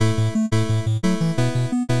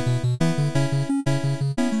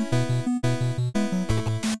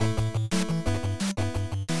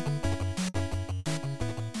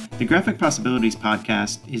The Graphic Possibilities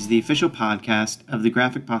Podcast is the official podcast of the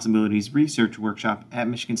Graphic Possibilities Research Workshop at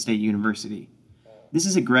Michigan State University. This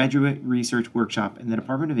is a graduate research workshop in the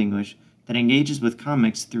Department of English that engages with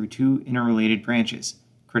comics through two interrelated branches,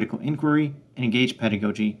 critical inquiry and engaged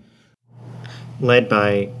pedagogy, led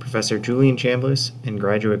by Professor Julian Chambliss and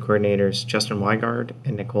graduate coordinators Justin Weigard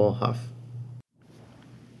and Nicole Huff.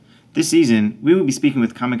 This season, we will be speaking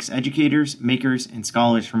with comics educators, makers, and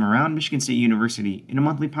scholars from around Michigan State University in a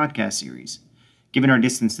monthly podcast series. Given our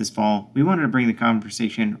distance this fall, we wanted to bring the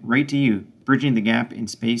conversation right to you, bridging the gap in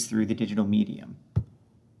space through the digital medium.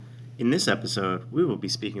 In this episode, we will be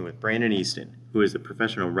speaking with Brandon Easton, who is a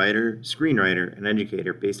professional writer, screenwriter, and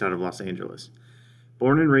educator based out of Los Angeles.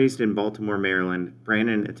 Born and raised in Baltimore, Maryland,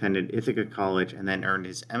 Brandon attended Ithaca College and then earned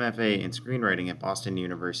his MFA in screenwriting at Boston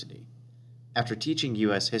University. After teaching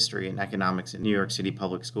U.S. history and economics in New York City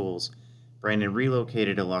public schools, Brandon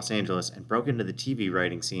relocated to Los Angeles and broke into the TV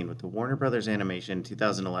writing scene with the Warner Brothers Animation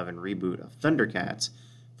 2011 reboot of Thundercats,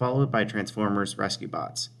 followed by Transformers Rescue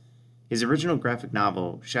Bots. His original graphic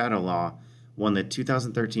novel, Shadow Law, won the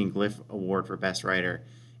 2013 Glyph Award for Best Writer,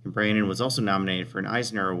 and Brandon was also nominated for an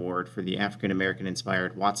Eisner Award for the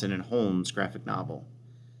African-American-inspired Watson and Holmes graphic novel.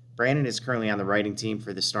 Brandon is currently on the writing team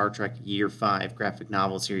for the Star Trek Year 5 graphic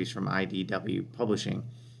novel series from IDW Publishing,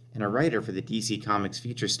 and a writer for the DC Comics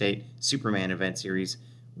Future State Superman event series,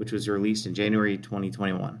 which was released in January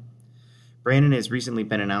 2021. Brandon has recently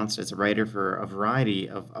been announced as a writer for a variety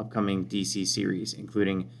of upcoming DC series,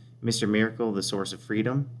 including Mr. Miracle, The Source of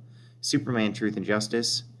Freedom, Superman Truth and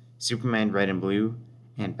Justice, Superman Red and Blue,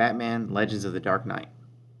 and Batman Legends of the Dark Knight.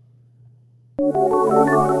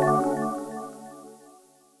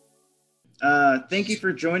 Thank you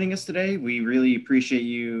for joining us today. We really appreciate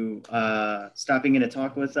you stopping in to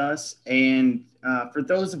talk with us. And for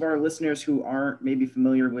those of our listeners who aren't maybe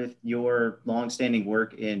familiar with your longstanding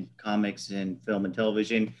work in comics and film and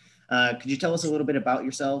television, could you tell us a little bit about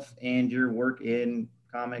yourself and your work in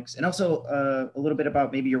comics, and also a little bit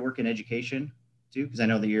about maybe your work in education too, because I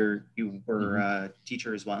know that you were a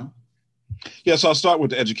teacher as well. Yeah, so I'll start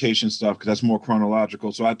with the education stuff because that's more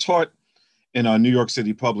chronological. So I taught in New York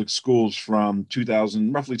City public schools from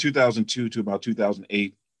roughly 2002 to about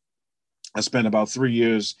 2008. I spent about 3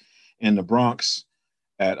 years in the Bronx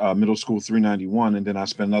at Middle School 391, and then I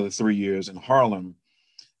spent another 3 years in Harlem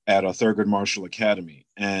at Thurgood Marshall Academy.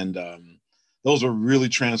 And those were really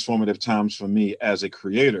transformative times for me as a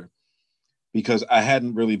creator, because I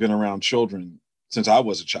hadn't really been around children since I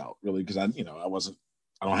was a child, really, because I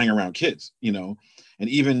don't hang around kids, and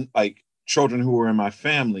even like children who were in my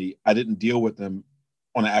family, I didn't deal with them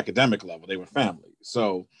on an academic level. They were family.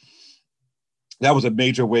 So that was a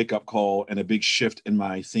major wake-up call and a big shift in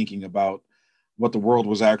my thinking about what the world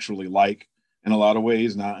was actually like in a lot of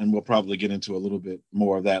ways now, and we'll probably get into a little bit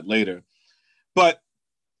more of that later. But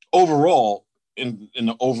overall, in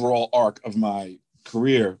the overall arc of my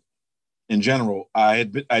career in general,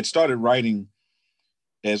 I'd started writing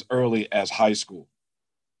as early as high school.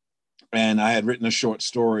 And I had written a short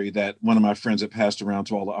story that one of my friends had passed around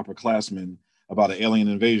to all the upperclassmen about an alien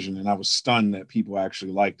invasion, and I was stunned that people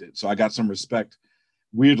actually liked it. So I got some respect,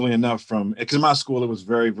 weirdly enough, because in my school it was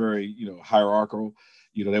very, very, hierarchical.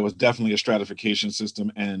 There was definitely a stratification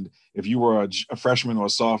system, and if you were a freshman or a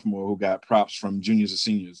sophomore who got props from juniors and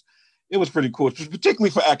seniors, it was pretty cool, particularly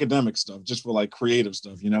for academic stuff, just for like creative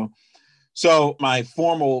stuff, So my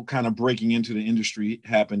formal kind of breaking into the industry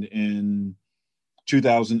happened in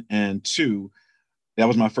 2002. That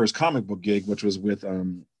was my first comic book gig, which was with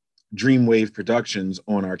Dreamwave Productions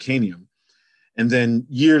on Arcanium. And then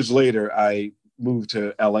years later, I moved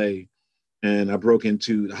to LA and I broke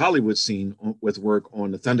into the Hollywood scene with work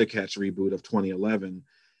on the Thundercats reboot of 2011,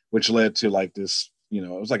 which led to like this, it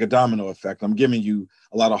was like a domino effect. I'm giving you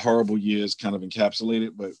a lot of horrible years kind of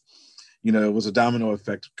encapsulated, but, it was a domino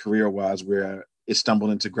effect career-wise where it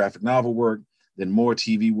stumbled into graphic novel work, then more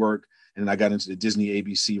TV work. And I got into the Disney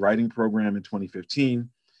ABC writing program in 2015.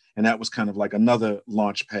 And that was kind of like another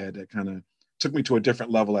launch pad that kind of took me to a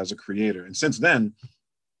different level as a creator. And since then,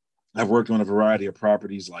 I've worked on a variety of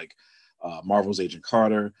properties like Marvel's Agent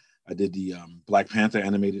Carter. I did the Black Panther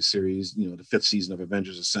animated series, the 5th season of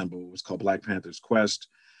Avengers Assemble. It was called Black Panther's Quest.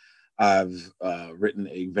 I've written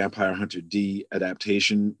a Vampire Hunter D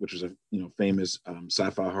adaptation, which was a famous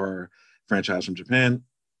sci-fi horror franchise from Japan.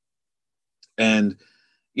 And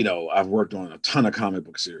I've worked on a ton of comic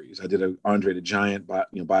book series. I did an Andre the Giant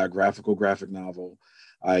biographical graphic novel.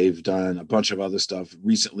 I've done a bunch of other stuff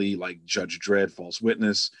recently, like Judge Dredd, False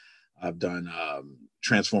Witness. I've done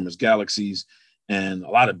Transformers Galaxies. And a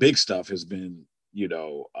lot of big stuff has been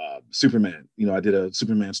Superman. I did a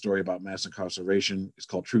Superman story about mass incarceration. It's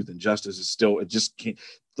called Truth and Justice. It just came.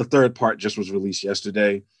 The third part just was released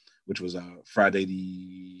yesterday, which was Friday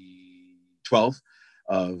the 12th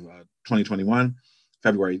of 2021,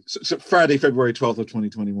 Friday, February 12th of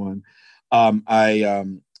 2021.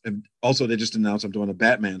 Also, they just announced I'm doing a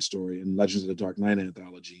Batman story in Legends of the Dark Knight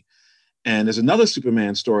anthology. And there's another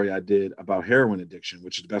Superman story I did about heroin addiction,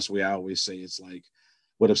 which is the best way I always say it's like,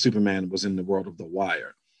 what if Superman was in the world of The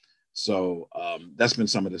Wire? So that's been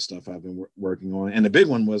some of the stuff I've been working on. And the big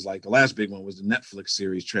one was the last big one was the Netflix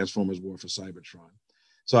series, Transformers War for Cybertron.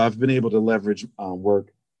 So I've been able to leverage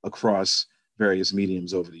work across various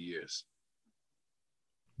mediums over the years.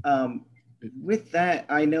 With that,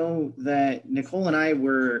 I know that Nicole and I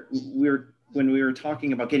when we were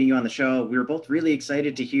talking about getting you on the show, we were both really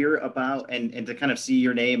excited to hear about and to kind of see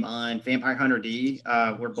your name on Vampire Hunter D.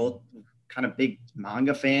 We're both kind of big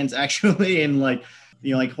manga fans actually, and like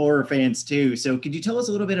horror fans too. So could you tell us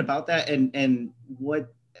a little bit about that and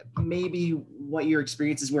what your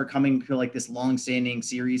experiences were coming to this long-standing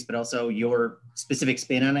series, but also your specific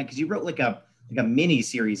spin on it? Because you wrote like a mini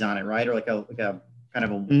series on it, right? Or like a kind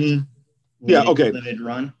of a limited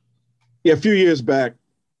run. Yeah, a few years back,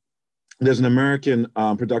 there's an American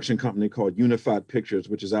production company called Unified Pictures,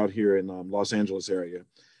 which is out here in Los Angeles area.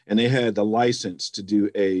 And they had the license to do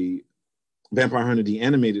a Vampire Hunter D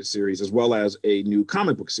animated series, as well as a new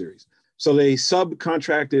comic book series. So they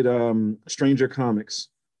subcontracted Stranger Comics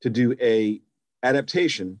to do a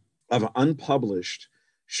adaptation of an unpublished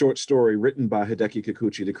short story written by Hideki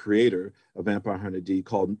Kikuchi, the creator of Vampire Hunter D,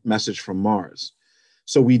 called Message from Mars.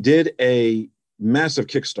 So we did a massive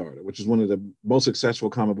Kickstarter, which is one of the most successful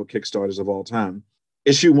comic book Kickstarters of all time.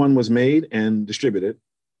 Issue 1 was made and distributed.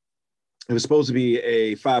 It was supposed to be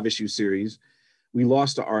a 5-issue series. We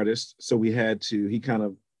lost the artist, so he kind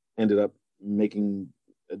of ended up making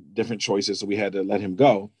different choices, so we had to let him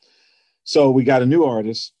go. So we got a new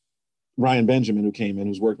artist, Ryan Benjamin, who came in,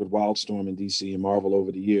 who's worked with Wildstorm and DC and Marvel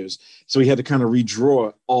over the years. So he had to kind of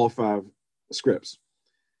redraw all 5 scripts.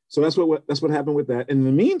 So that's what happened with that. In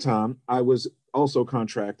the meantime, I was also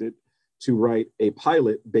contracted to write a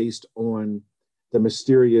pilot based on the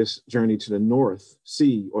mysterious Journey to the North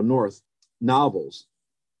Sea or North novels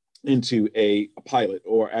into a pilot,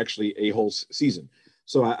 or actually a whole season.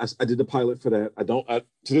 So I did the pilot for that.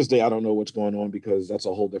 To this day, I don't know what's going on because that's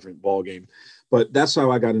a whole different ball game. But that's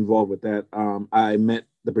how I got involved with that. I met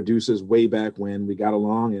the producers way back when. We got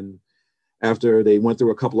along, and after they went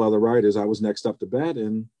through a couple other writers, I was next up to bat,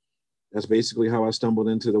 and that's basically how I stumbled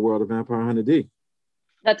into the world of Vampire Hunter D.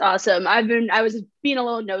 That's awesome. I was being a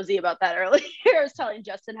little nosy about that earlier. I was telling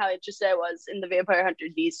Justin how interested I was in the Vampire Hunter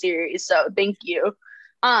D series. So thank you.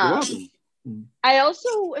 You're welcome. I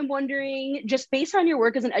also am wondering, just based on your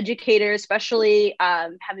work as an educator, especially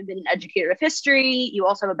having been an educator of history, you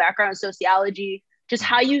also have a background in sociology, just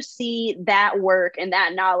how you see that work and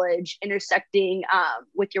that knowledge intersecting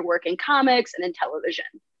with your work in comics and in television.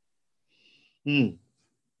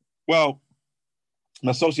 Well,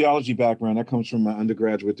 my sociology background, that comes from my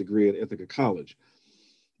undergraduate degree at Ithaca College.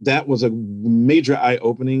 That was a major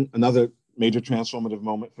eye-opening, another major transformative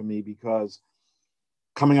moment for me, because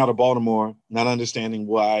coming out of Baltimore, not understanding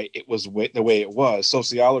why it was the way it was,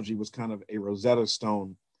 sociology was kind of a Rosetta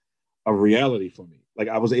Stone of reality for me. Like,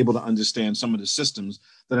 I was able to understand some of the systems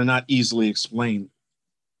that are not easily explained.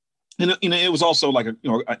 And it was also like an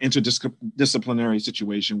interdisciplinary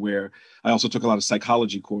situation where I also took a lot of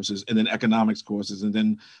psychology courses, and then economics courses, and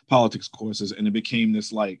then politics courses, and it became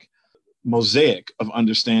this like mosaic of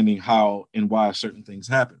understanding how and why certain things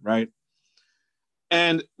happen, right?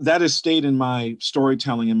 And that has stayed in my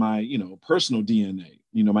storytelling and my, personal DNA.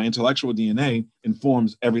 My intellectual DNA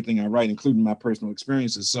informs everything I write, including my personal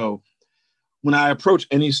experiences. So when I approach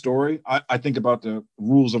any story, I think about the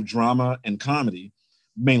rules of drama and comedy,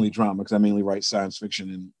 mainly drama, because I mainly write science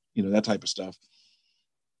fiction and, that type of stuff.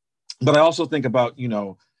 But I also think about,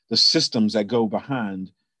 the systems that go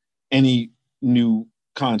behind any new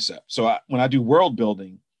concept. So when I do world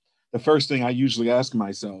building, the first thing I usually ask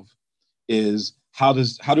myself is, how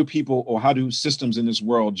do people, or how do systems in this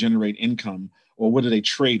world generate income, or what do they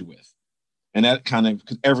trade with? And that kind of,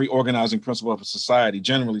 every organizing principle of a society,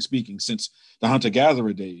 generally speaking, since the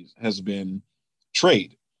hunter-gatherer days, has been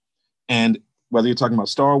trade. And whether you're talking about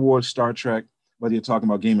Star Wars, Star Trek, whether you're talking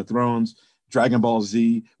about Game of Thrones, Dragon Ball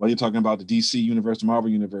Z, whether you're talking about the DC universe, the Marvel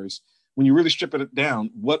universe, when you really strip it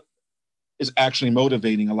down, what is actually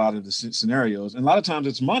motivating a lot of the scenarios? And a lot of times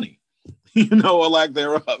it's money, or lack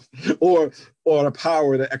thereof, or the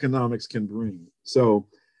power that economics can bring. So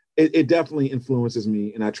it definitely influences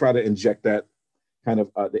me, and I try to inject that kind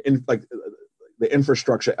of the the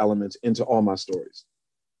infrastructure elements into all my stories.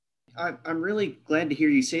 I'm really glad to hear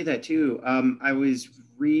you say that too. I was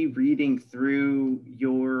rereading through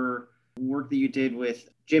your work that you did with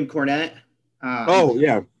Jim Cornette. Oh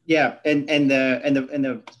yeah, yeah, and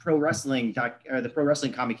the pro wrestling the pro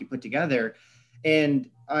wrestling comic you put together, and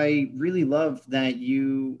I really loved that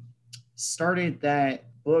you started that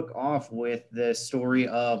book off with the story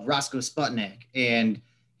of Roscoe Sputnik and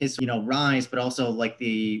his rise, but also like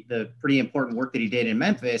the pretty important work that he did in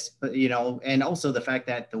Memphis, but and also the fact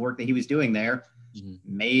that the work that he was doing there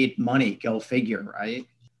made money. Go figure, right?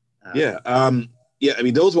 Yeah. Yeah, I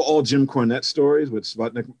mean, those were all Jim Cornette stories with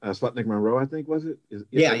Sputnik Monroe, I think, was it?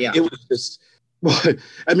 Yeah. It was just, well,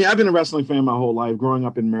 I mean, I've been a wrestling fan my whole life. Growing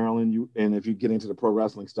up in Maryland, and if you get into the pro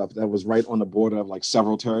wrestling stuff, that was right on the border of like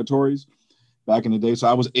several territories back in the day. So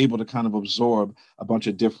I was able to kind of absorb a bunch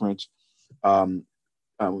of different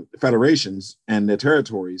federations and their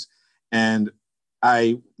territories. And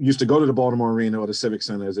I used to go to the Baltimore Arena, or the Civic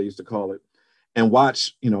Center, as they used to call it, and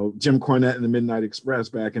watch, Jim Cornette and the Midnight Express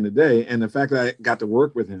back in the day. And the fact that I got to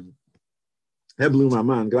work with him, that blew my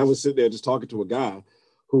mind, because I was sitting there just talking to a guy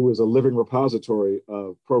who was a living repository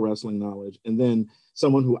of pro wrestling knowledge, and then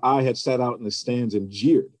someone who I had sat out in the stands and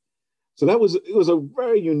jeered. So it was a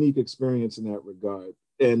very unique experience in that regard.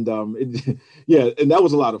 And and that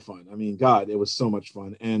was a lot of fun. I mean, God, it was so much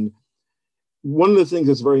fun. And one of the things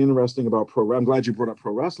that's very interesting about I'm glad you brought up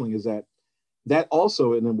pro wrestling, is that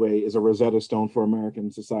also, in a way, is a Rosetta Stone for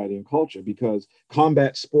American society and culture, because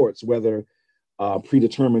combat sports, whether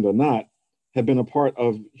predetermined or not, have been a part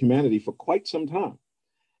of humanity for quite some time.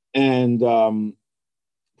 And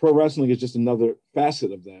pro wrestling is just another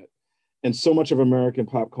facet of that. And so much of American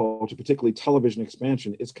pop culture, particularly television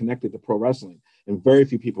expansion, is connected to pro wrestling. And very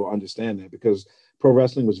few people understand that, because pro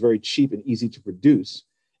wrestling was very cheap and easy to produce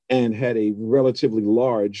and had a relatively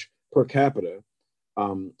large per capita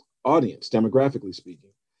audience, demographically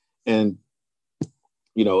speaking. And,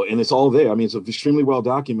 and it's all there. I mean, it's extremely well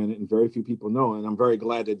documented and very few people know. And I'm very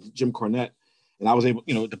glad that Jim Cornette, and I was able,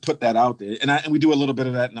 to put that out there. And we do a little bit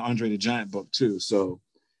of that in the Andre the Giant book too. So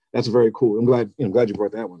that's very cool. I'm glad you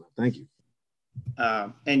brought that one up. Thank you.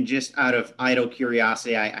 And just out of idle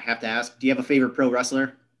curiosity, I have to ask, do you have a favorite pro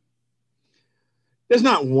wrestler? There's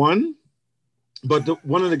not one, but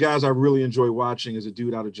one of the guys I really enjoy watching is a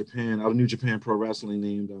dude out of Japan, out of New Japan Pro Wrestling,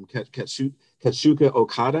 named Katsuka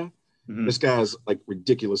Okada. Mm-hmm. This guy's like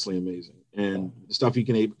ridiculously amazing. And the stuff he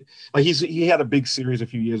he had a big series a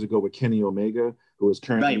few years ago with Kenny Omega, who is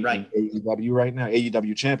currently in AEW right now,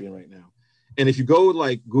 AEW champion right now. And if you go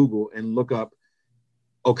like Google and look up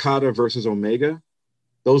Okada versus Omega,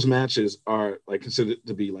 those matches are like considered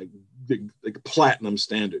to be like platinum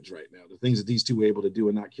standards right now. The things that these two were able to do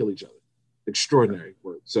and not kill each other. Extraordinary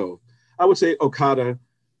work. So I would say Okada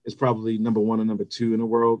is probably number one and number two in the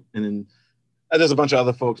world. And then there's a bunch of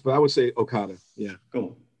other folks, but I would say Okada. Yeah.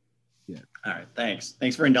 Cool. Yeah. All right. Thanks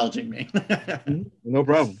for indulging me. No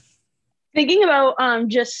problem. Thinking about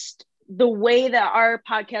just the way that our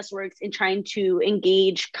podcast works in trying to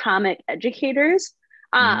engage comic educators,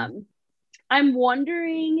 I'm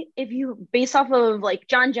wondering if you, based off of like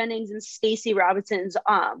John Jennings and Stacey Robinson's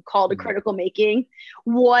call to critical making,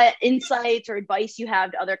 what insights or advice you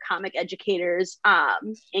have to other comic educators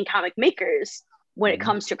and comic makers when it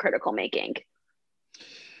comes to critical making.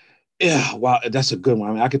 Yeah, wow, that's a good one.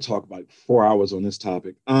 I mean, I could talk about 4 hours on this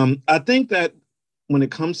topic. I think that when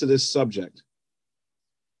it comes to this subject,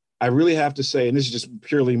 I really have to say, and this is just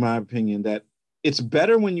purely my opinion, that it's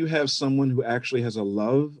better when you have someone who actually has a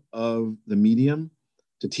love of the medium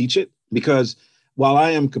to teach it. Because while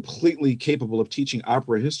I am completely capable of teaching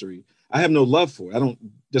opera history, I have no love for it. I don't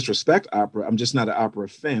disrespect opera. I'm just not an opera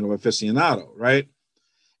fan or aficionado, right?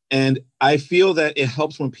 And I feel that it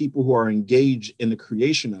helps when people who are engaged in the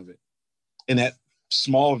creation of it, in that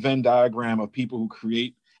small Venn diagram of people who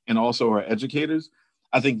create and also are educators,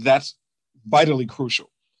 I think that's vitally crucial.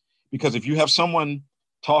 Because if you have someone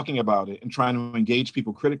talking about it and trying to engage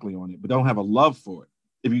people critically on it, but don't have a love for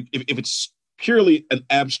it, if it's purely an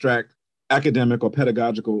abstract academic or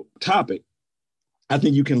pedagogical topic, I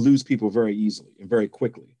think you can lose people very easily and very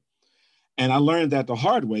quickly. And I learned that the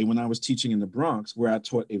hard way when I was teaching in the Bronx, where I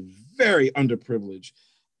taught a very underprivileged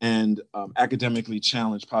and academically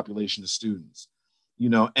challenged population of students,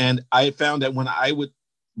 and I found that when I would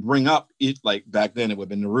bring up it, like back then it would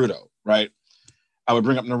have been Naruto, right? I would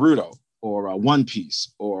bring up Naruto or One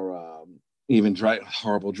Piece or even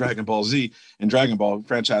horrible Dragon Ball Z and Dragon Ball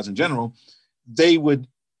franchise in general. They would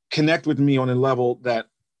connect with me on a level that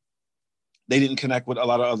they didn't connect with a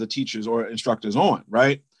lot of other teachers or instructors on,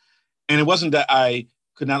 right? And it wasn't that I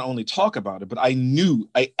could not only talk about it, but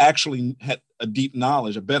I actually had a deep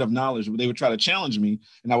knowledge, a bed of knowledge. They would try to challenge me,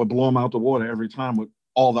 and I would blow them out the water every time with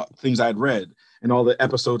all the things I'd read and all the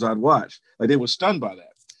episodes I'd watched. Like, they were stunned by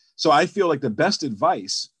that. So I feel like the best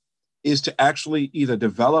advice is to actually either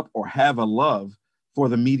develop or have a love for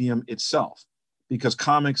the medium itself, because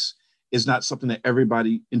comics is not something that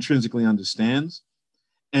everybody intrinsically understands.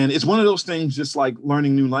 And it's one of those things, just like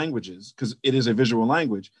learning new languages, because it is a visual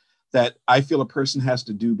language, that I feel a person has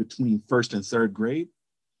to do between first and third grade.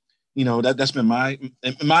 You know, that's been my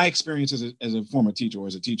experience as a former teacher or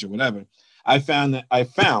as a teacher, whatever. I found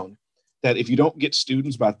that if you don't get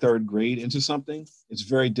students by third grade into something, it's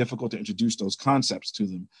very difficult to introduce those concepts to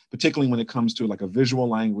them, particularly when it comes to like a visual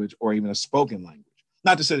language or even a spoken language.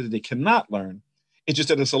 Not to say that they cannot learn, it's just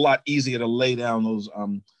that it's a lot easier to lay down those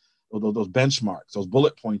benchmarks, those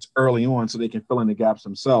bullet points early on, so they can fill in the gaps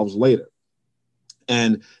themselves later.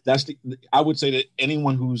 And I would say that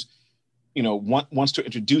anyone who's, wants to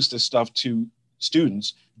introduce this stuff to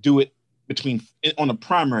students, do it on a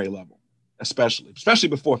primary level, especially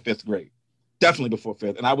before fifth grade, definitely before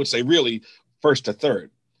fifth. And I would say really first to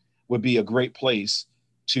third would be a great place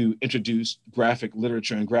to introduce graphic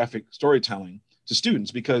literature and graphic storytelling to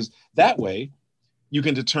students, because that way you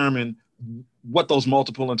can determine what those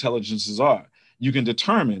multiple intelligences are. You can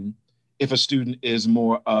determine if a student is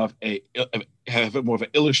more of an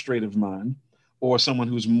illustrative mind, or someone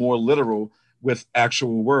who's more literal with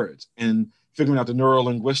actual words, and figuring out the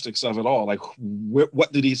neurolinguistics of it all. Like,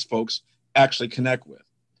 what do these folks actually connect with?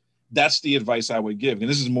 That's the advice I would give. And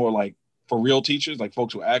this is more like for real teachers, like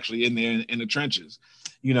folks who are actually in there in the trenches.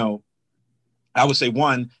 I would say,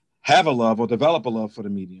 one, have a love or develop a love for the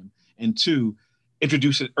medium, and two,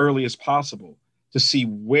 introduce it early as possible to see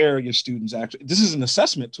where your students actually, this is an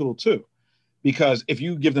assessment tool too, because if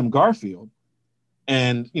you give them Garfield,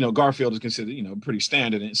 and Garfield is considered pretty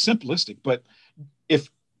standard and simplistic, but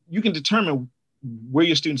if you can determine where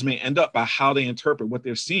your students may end up by how they interpret what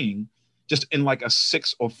they're seeing, just in like a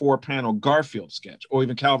 6 or 4 panel Garfield sketch, or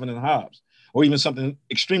even Calvin and Hobbes, or even something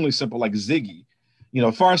extremely simple like Ziggy.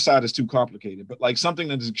 Far Side is too complicated, but like something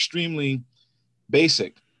that is extremely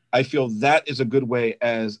basic, I feel that is a good way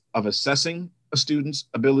of assessing a student's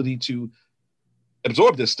ability to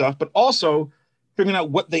absorb this stuff, but also figuring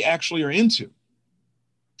out what they actually are into.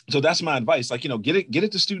 So that's my advice. Like, get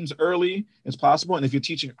it to students early as possible. And if you're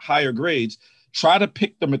teaching higher grades, try to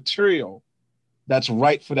pick the material that's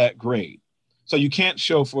right for that grade. So you can't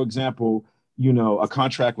show, for example, A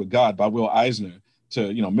Contract with God by Will Eisner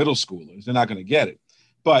to, middle schoolers. They're not going to get it.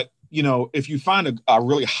 But, if you find a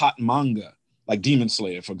really hot manga, like Demon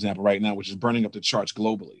Slayer, for example, right now, which is burning up the charts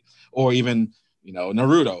globally, or even,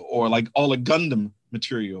 Naruto, or like all the Gundam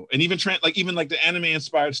material, and even like the anime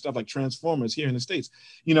inspired stuff like Transformers here in the States.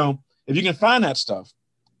 If you can find that stuff,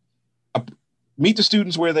 meet the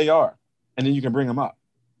students where they are, and then you can bring them up.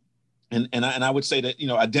 And I would say that,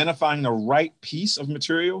 identifying the right piece of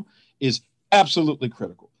material is absolutely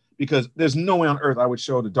critical, because there's no way on earth I would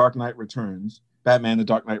show The Dark Knight Returns, Batman, The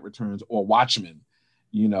Dark Knight Returns, or Watchmen,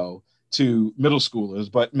 to middle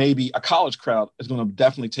schoolers, but maybe a college crowd is going to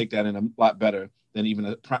definitely take that in a lot better than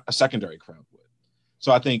even a secondary crowd would.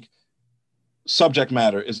 So I think subject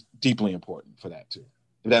matter is deeply important for that too,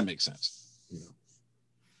 if that makes sense.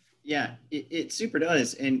 Yeah, it super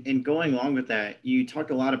does. And going along with that, you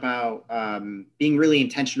talked a lot about being really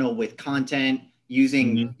intentional with content,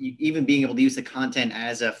 using even being able to use the content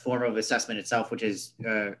as a form of assessment itself, which is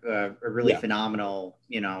a really phenomenal,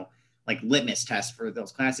 like litmus test for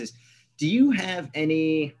those classes. Do you have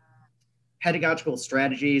any pedagogical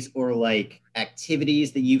strategies or like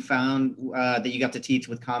activities that you found that you got to teach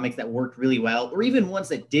with comics that worked really well, or even ones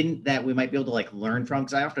that didn't, that we might be able to like learn from?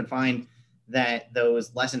 Because I often find that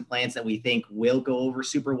those lesson plans that we think will go over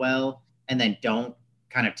super well and then don't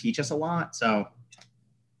kind of teach us a lot. So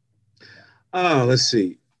let's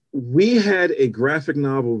see. We had a graphic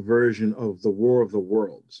novel version of The War of the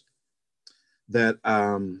Worlds that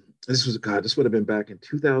this would have been back in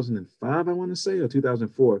 2005, I want to say, or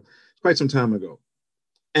 2004. It's quite some time ago.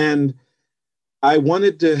 And I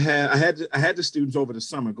wanted to I had the students over the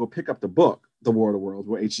summer go pick up the book, The War of the Worlds,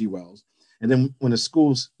 by H.G. Wells. And then when the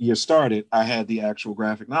school year started, I had the actual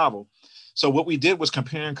graphic novel. So what we did was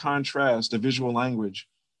compare and contrast the visual language,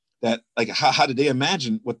 that like how did they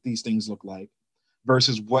imagine what these things look like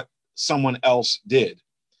versus what someone else did.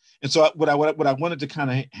 And so what I wanted to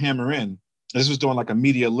kind of hammer in, this was during like a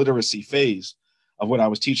media literacy phase of what I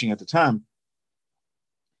was teaching at the time.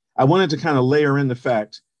 I wanted to kind of layer in the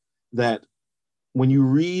fact that when you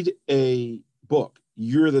read a book,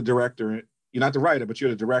 you're the director. You're not the writer, but you're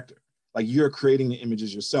the director. Like, you're creating the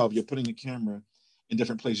images yourself. You're putting the camera in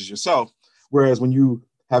different places yourself. Whereas when you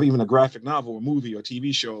have even a graphic novel or movie or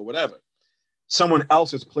TV show or whatever, someone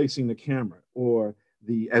else is placing the camera, or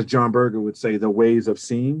as John Berger would say, the ways of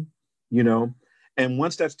seeing, you know? And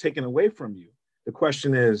once that's taken away from you, the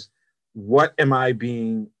question is, what am I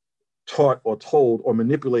being taught or told or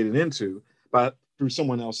manipulated into through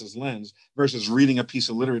someone else's lens versus reading a piece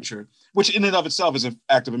of literature, which in and of itself is an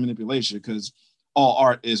act of manipulation, because all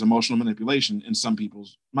art is emotional manipulation in some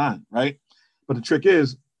people's mind, right? But the trick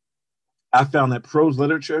is, I found that prose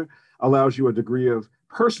literature allows you a degree of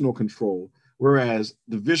personal control, whereas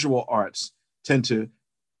the visual arts tend to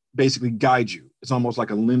basically guide you. It's almost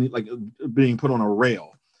like like being put on a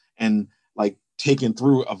rail and like taken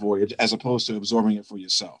through a voyage, as opposed to absorbing it for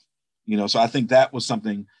yourself. You know, so I think that was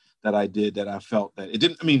something that I did that I felt that it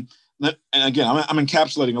didn't, I mean, and again, I'm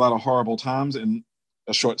encapsulating a lot of horrible times in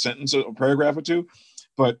a short sentence or a paragraph or two,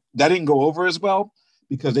 but that didn't go over as well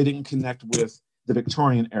because they didn't connect with the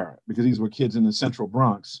Victorian era, because these were kids in the Central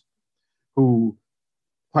Bronx who,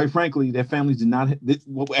 quite frankly, their families did not,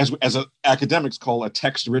 as academics call a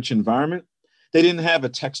text-rich environment. They didn't have a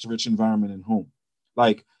text-rich environment in home.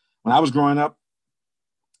 Like when I was growing up,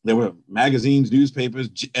 there were magazines, newspapers,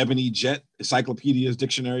 ebony, jet, encyclopedias,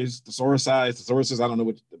 dictionaries, thesauruses. I don't know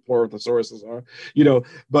what the plural thesauruses are, you know,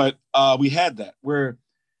 but we had that where,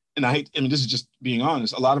 and I mean, this is just being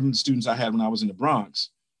honest, a lot of the students I had when I was in the Bronx,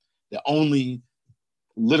 the only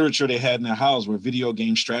literature they had in their house were video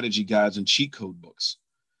game strategy guides and cheat code books,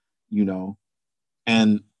 you know,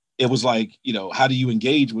 and it was like, you know, how do you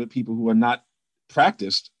engage with people who are not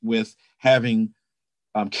practiced with having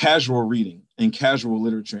casual reading and casual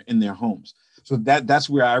literature in their homes? So that's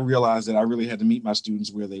where I realized that I really had to meet my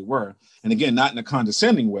students where they were. And again, not in a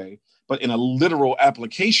condescending way, but in a literal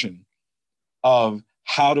application of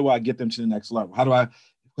how do I get them to the next level? How do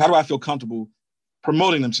I feel comfortable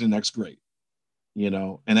promoting them to the next grade? You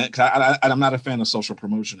know, and I'm not a fan of social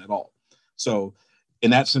promotion at all. So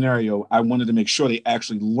in that scenario, I wanted to make sure they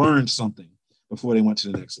actually learned something before they went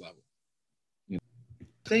to the next level. You know?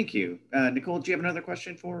 Thank you. Nicole, do you have another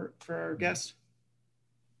question for our guest?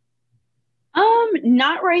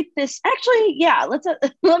 Not right this, actually, yeah,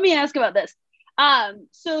 let me ask about this.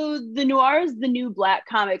 So the Noir is the new Black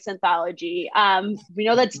comics anthology. We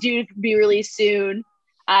know that's due to be released soon.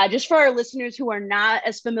 Just for our listeners who are not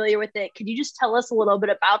as familiar with it, could you just tell us a little bit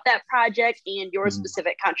about that project and your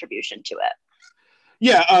specific contribution to it?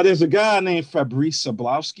 Yeah, there's a guy named Fabrice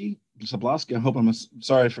Sablowski. I hope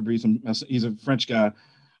sorry, Fabrice. He's a French guy.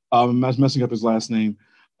 I'm messing up his last name.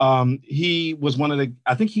 He was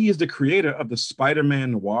I think he is the creator of the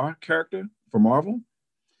Spider-Man Noir character for Marvel.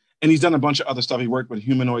 And he's done a bunch of other stuff. He worked with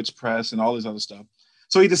Humanoids Press and all this other stuff.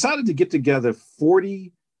 So he decided to get together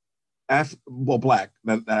 40 Black,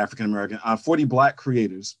 not African-American, 40 Black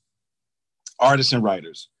creators, artists and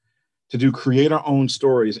writers to do creator-owned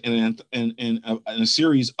stories in a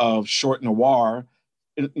series of short noir,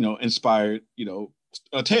 you know, inspired, you know,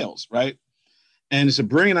 tales, right? And it's a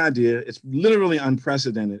brilliant idea. It's literally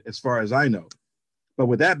unprecedented as far as I know. But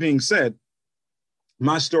with that being said,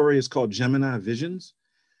 my story is called Gemini Visions,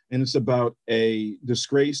 and it's about a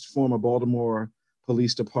disgraced former Baltimore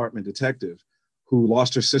Police Department detective who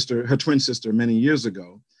lost her twin sister many years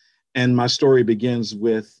ago. And my story begins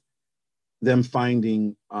with them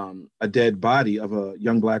finding a dead body of a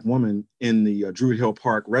young Black woman in the Druid Hill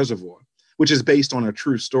Park Reservoir, which is based on a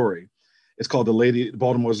true story. It's called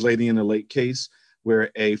Baltimore's Lady in the Lake case,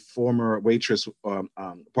 where a former waitress, a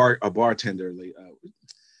bartender,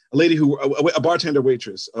 a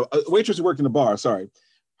waitress who worked in a bar, sorry,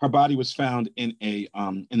 her body was found in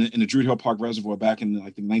the Druid Hill Park Reservoir back in, I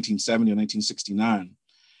think, 1970 or 1969.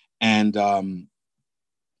 And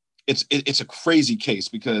it's a crazy case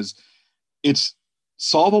because it's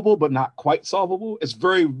solvable, but not quite solvable. It's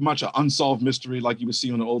very much an unsolved mystery, like you would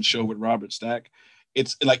see on the old show with Robert Stack.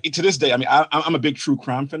 It's like, to this day, I mean, I'm a big true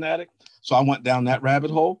crime fanatic, so I went down that rabbit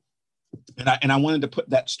hole, and I wanted to put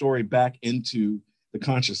that story back into the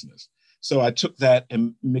consciousness. So I took that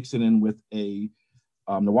and mixed it in with a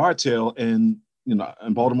noir tale in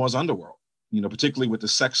Baltimore's underworld, you know, particularly with the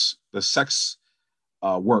sex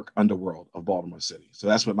work underworld of Baltimore City. So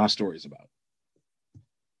that's what my story is about.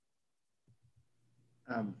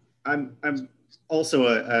 I'm also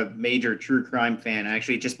a major true crime fan.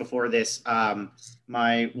 Actually, just before this,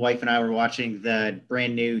 my wife and I were watching the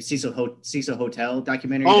brand new Cecil Hotel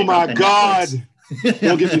documentary. Oh my God!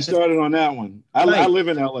 Don't get me started on that one. I live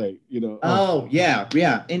in LA, you know. Oh yeah.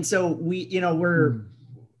 And so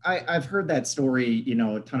I've heard that story, you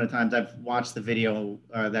know, a ton of times. I've watched the video,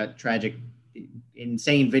 that tragic,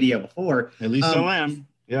 insane video before. At least I am.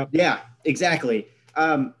 Yep. Yeah, exactly.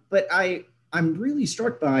 But I'm really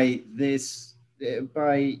struck by this,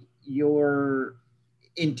 by your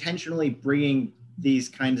intentionally bringing these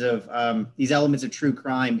kinds of these elements of true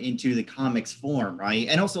crime into the comics form, right?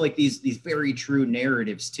 And also like these very true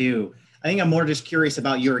narratives too. I think I'm more just curious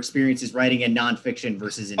about your experiences writing in nonfiction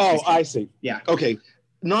versus in Oh, fiction. I see. Yeah. Okay.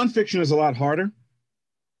 Nonfiction is a lot harder,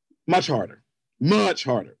 much harder,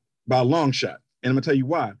 by a long shot. And I'm going to tell you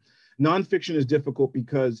why. Nonfiction is difficult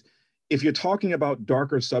because if you're talking about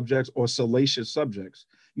darker subjects or salacious subjects,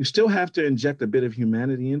 you still have to inject a bit of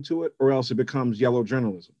humanity into it, or else it becomes yellow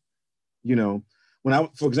journalism. You know,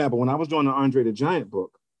 for example, when I was doing the Andre the Giant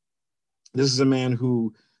book, this is a man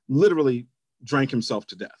who literally drank himself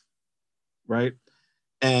to death, right?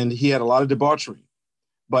 And he had a lot of debauchery.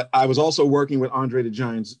 But I was also working with Andre the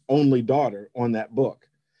Giant's only daughter on that book.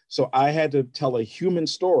 So I had to tell a human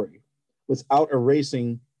story without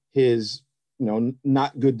erasing his,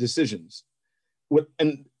 not good decisions.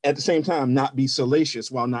 And at the same time, not be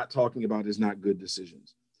salacious while not talking about his not good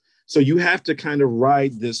decisions. So you have to kind of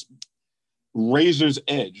ride this razor's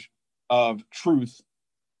edge of truth,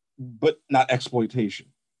 but not exploitation.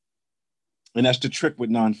 And that's the trick with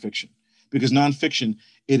nonfiction, because nonfiction,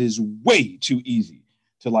 it is way too easy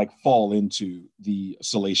to like fall into the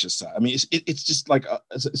salacious side. I mean, it's just like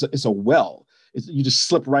it's a well. You just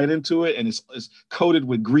slip right into it, and it's coated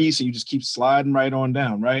with grease, and you just keep sliding right on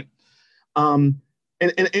down, right? And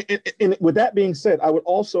with that being said, I would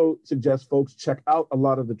also suggest folks check out a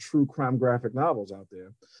lot of the true crime graphic novels out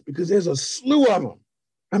there, because there's a slew of them.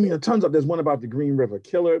 I mean, tons of. There's one about the Green River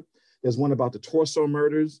Killer. There's one about the Torso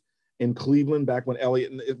murders in Cleveland back when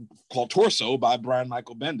Elliot, called Torso by Brian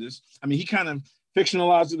Michael Bendis. I mean, he kind of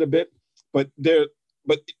fictionalized it a bit, but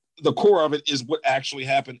the core of it is what actually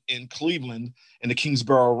happened in Cleveland and the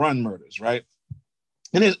Kingsborough Run murders, right?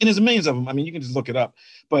 And there's millions of them. I mean, you can just look it up.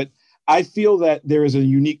 But I feel that there is a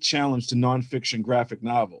unique challenge to nonfiction graphic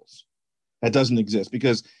novels that doesn't exist,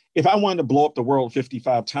 because if I wanted to blow up the world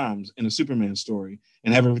 55 times in a Superman story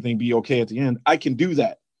and have everything be okay at the end, I can do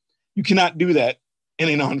that. You cannot do that in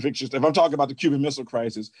a nonfiction stuff. If I'm talking about the Cuban Missile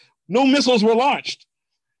Crisis, no missiles were launched,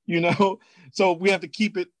 So we have to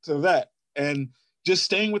keep it to that. And just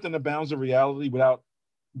staying within the bounds of reality without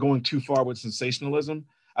going too far with sensationalism,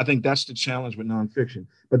 I think that's the challenge with nonfiction.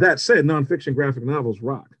 But that said, nonfiction graphic novels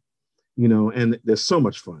rock, and they're so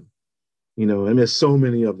much fun, and there's so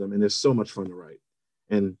many of them, and there's so much fun to write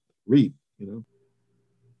and read,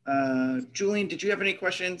 Julian, did you have any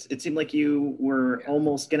questions? It seemed like you were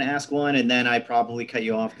almost going to ask one, and then I probably cut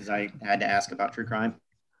you off because I had to ask about true crime.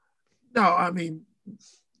 No, I mean,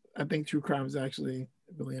 I think true crime is actually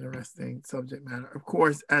a really interesting subject matter. Of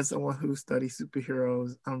course, as someone who studies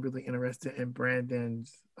superheroes, I'm really interested in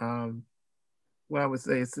Brandon's, what I would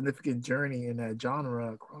say, a significant journey in that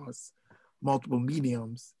genre across multiple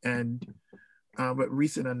mediums. And with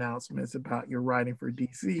recent announcements about your writing for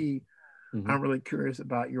DC, I'm really curious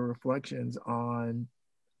about your reflections on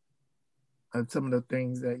some of the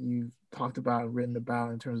things that you've talked about and written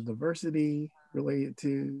about in terms of diversity related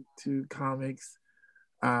to comics.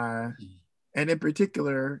 And in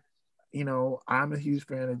particular, I'm a huge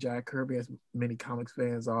fan of Jack Kirby, as many comics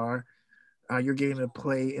fans are. You're getting to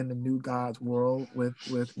play in the New Gods world with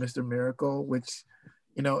Mr. Miracle, which,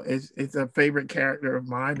 it's a favorite character of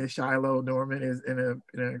mine. And Shiloh Norman is an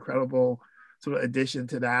incredible sort of addition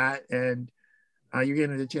to that. And you're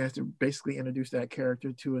getting the chance to basically introduce that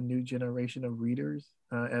character to a new generation of readers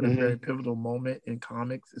at a very pivotal moment in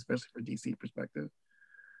comics, especially for DC perspective.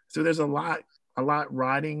 So there's a lot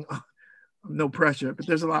riding, no pressure, but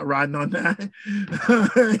there's a lot riding on that.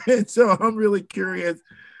 And so I'm really curious,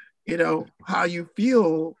 how you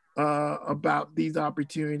feel about these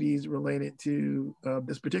opportunities related to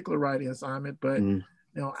this particular writing assignment, but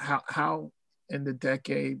how in the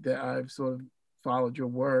decade that I've sort of followed your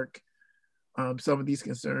work, some of these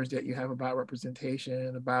concerns that you have about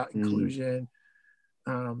representation, about inclusion,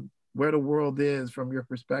 where the world is from your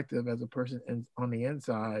perspective as a person on the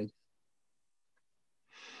inside.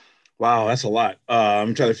 Wow, that's a lot.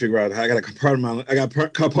 I'm trying to figure out how I got to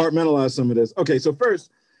compartmentalize some of this. Okay, so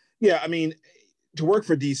first, I mean, to work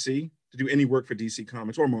for DC, to do any work for DC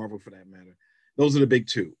Comics or Marvel for that matter, those are the big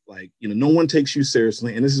two. Like, no one takes you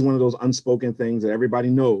seriously. And this is one of those unspoken things that everybody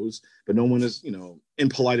knows, but no one is,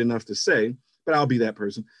 impolite enough to say, but I'll be that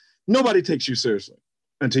person. Nobody takes you seriously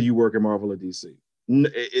until you work at Marvel or DC.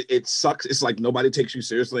 It sucks. It's like nobody takes you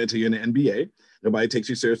seriously until you're in the NBA. Nobody takes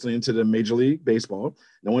you seriously into the Major League Baseball.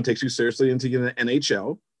 No one takes you seriously until you're in the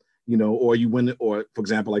NHL, or you win, or for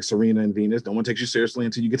example, like Serena and Venus, no one takes you seriously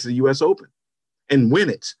until you get to the US Open and win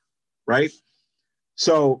it, right?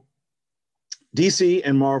 So DC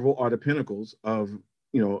and Marvel are the pinnacles of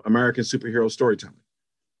American superhero storytelling.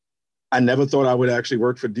 I never thought I would actually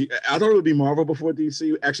work for I thought it would be Marvel before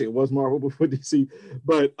DC. Actually, it was Marvel before DC.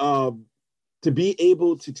 But to be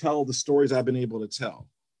able to tell the stories I've been able to tell,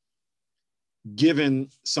 given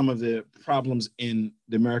some of the problems in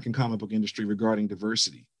the American comic book industry regarding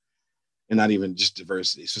diversity, and not even just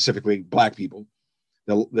diversity, specifically Black people,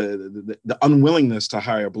 the unwillingness to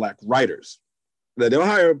hire Black writers. They'll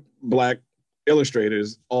hire Black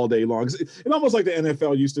illustrators all day long. It's almost like the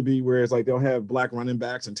NFL used to be, where it's like they'll have Black running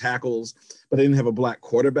backs and tackles, but they didn't have a Black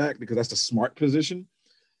quarterback because that's the smart position.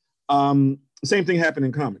 Same thing happened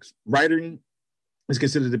in comics. Writing is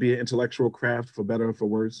considered to be an intellectual craft, for better or for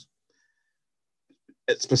worse.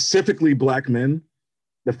 Specifically Black men,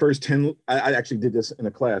 the first 10, I actually did this in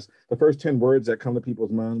a class, the first 10 words that come to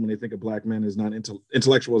people's mind when they think of Black men is not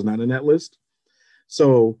intellectual is not in that list.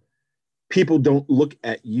 So people don't look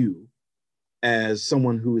at you as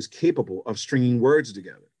someone who is capable of stringing words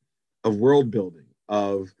together, of world building,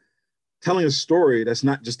 of telling a story that's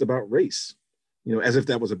not just about race, as if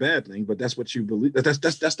that was a bad thing, but that's what you believe.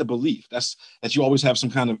 That's the belief. That's that you always have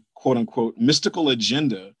some kind of quote unquote mystical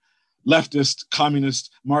agenda, leftist,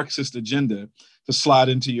 communist, Marxist agenda to slide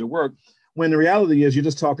into your work, when the reality is you're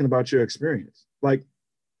just talking about your experience. Like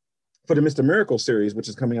for the Mr. Miracle series, which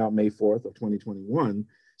is coming out May 4th of 2021,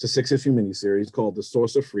 it's a 6-issue miniseries called The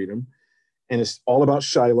Source of Freedom. And it's all about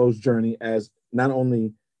Shiloh's journey as not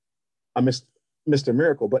only a Mr.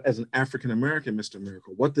 Miracle, but as an African-American Mr.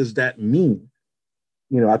 Miracle. What does that mean?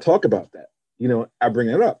 I talk about that. I bring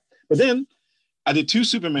it up. But then I did 2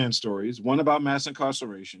 Superman stories, one about mass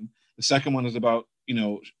incarceration. The second one is about,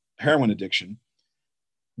 heroin addiction.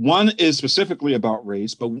 One is specifically about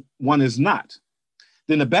race, but one is not.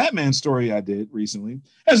 Then the Batman story I did recently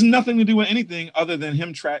has nothing to do with anything other than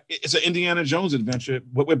him it's an Indiana Jones adventure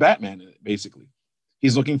with Batman in it, basically.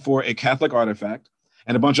 He's looking for a Catholic artifact,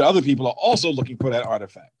 and a bunch of other people are also looking for that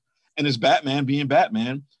artifact. And it's Batman being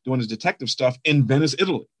Batman, doing his detective stuff in Venice,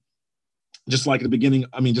 Italy. Just like at the beginning,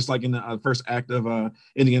 just like in the first act of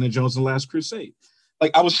Indiana Jones and the Last Crusade.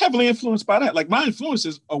 Like, I was heavily influenced by that. Like, my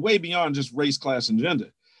influences are way beyond just race, class, and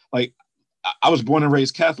gender. Like, I was born and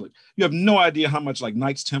raised Catholic. You have no idea how much like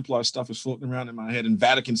Knights Templar stuff is floating around in my head, and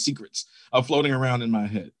Vatican secrets are floating around in my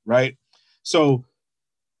head, right? So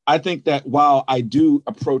I think that while I do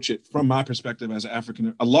approach it from my perspective as I'm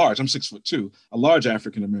 6'2", a large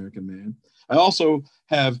African-American man, I also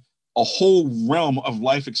have a whole realm of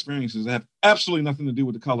life experiences that have absolutely nothing to do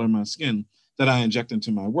with the color of my skin that I inject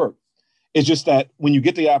into my work. It's just that when you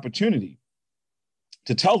get the opportunity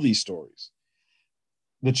to tell these stories,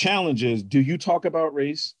 the challenge is, do you talk about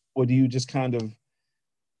race, or do you just kind of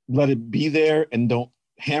let it be there and don't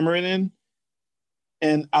hammer it in?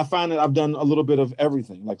 And I find that I've done a little bit of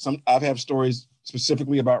everything. Like I've had stories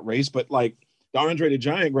specifically about race, but like the Andre the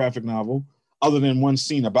Giant graphic novel, other than one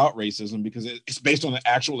scene about racism, because it's based on an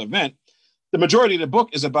actual event, the majority of the book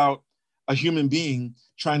is about a human being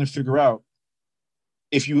trying to figure out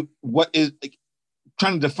trying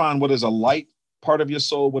to define what is a light part of your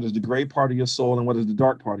soul, what is the gray part of your soul, and what is the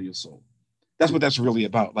dark part of your soul. That's what that's really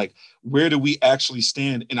about. Like, where do we actually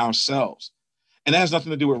stand in ourselves? And that has nothing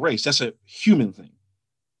to do with race. That's a human thing,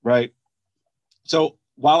 right? So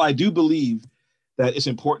while I do believe that it's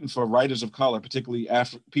important for writers of color, particularly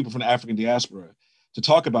people from the African diaspora, to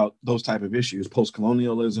talk about those type of issues,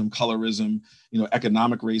 post-colonialism, colorism,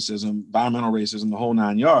 economic racism, environmental racism, the whole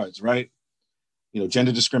 9 yards, right?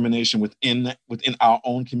 Gender discrimination within our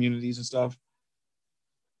own communities and stuff.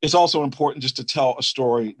 It's also important just to tell a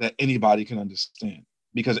story that anybody can understand,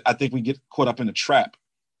 because I think we get caught up in a trap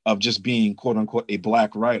of just being quote unquote a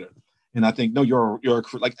Black writer. And I think, no, you're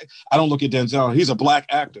like, I don't look at Denzel. He's a Black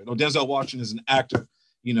actor. No, Denzel Washington is an actor.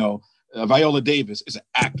 Viola Davis is an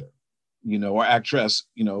actor, or actress,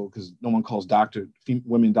 because no one calls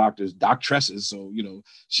women doctors doctresses. So,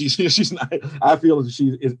 she's not, I feel that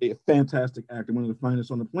she is a fantastic actor, one of the finest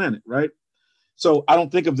on the planet, right? So I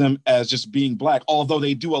don't think of them as just being Black, although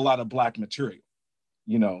they do a lot of Black material,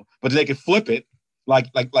 but they could flip it like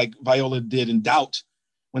Viola did in Doubt,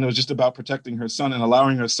 when it was just about protecting her son and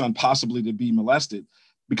allowing her son possibly to be molested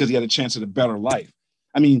because he had a chance at a better life.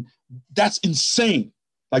 I mean, that's insane.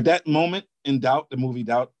 Like that moment in Doubt, the movie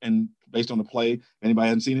Doubt, and based on the play, if anybody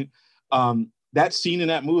hasn't seen it, that scene in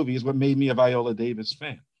that movie is what made me a Viola Davis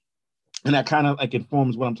fan. And that kind of like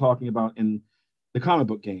informs what I'm talking about in the comic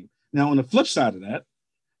book game. Now, on the flip side of that,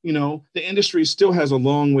 the industry still has a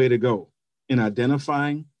long way to go in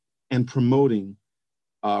identifying and promoting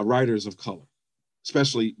writers of color,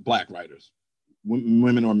 especially Black writers,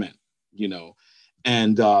 women or men,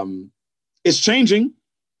 and it's changing.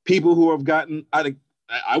 People who have gotten,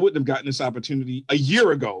 I wouldn't have gotten this opportunity a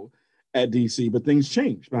year ago at DC, but things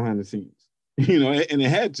changed behind the scenes, you know, and it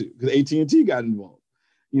had to because AT&T got involved.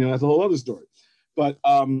 You know, that's a whole other story. But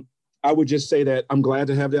I would just say that I'm glad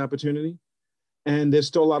to have the opportunity, and there's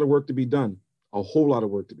still a lot of work to be done, a whole lot of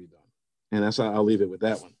work to be done, and that's how I'll leave it with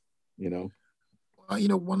that one. You know, well, you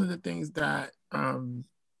know, one of the things that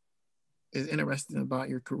is interesting about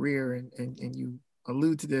your career, and you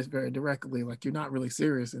allude to this very directly, like you're not really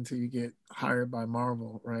serious until you get hired by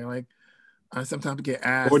Marvel, right? Like I sometimes get or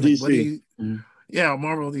asked, like, what do DC. you, yeah,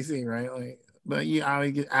 Marvel DC, right? Like, but yeah,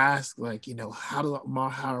 I get asked, like, you know, how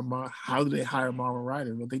do they hire Marvel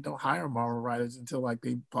writers? Well, they don't hire Marvel writers until like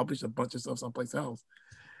they publish a bunch of stuff someplace else.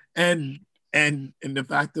 And and the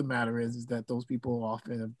fact of the matter is that those people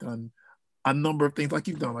often have done a number of things like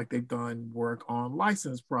you've done, like they've done work on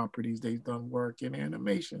licensed properties, they've done work in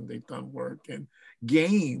animation, they've done work in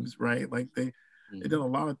games, right? Like they've done a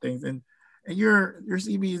lot of things. And your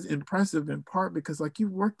CV is impressive in part because like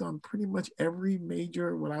you've worked on pretty much every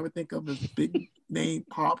major, what I would think of as big name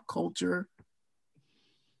pop culture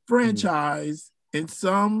franchise in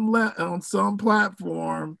on some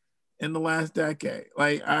platform in the last decade.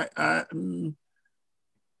 Like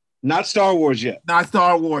Not Star Wars yet. not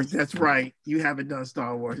Star Wars. That's right. You haven't done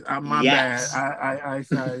Star Wars. My Yes. bad.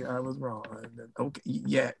 I was wrong. Okay,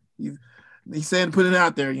 yet he's saying put it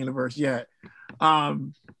out there, universe. Yet,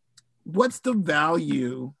 what's the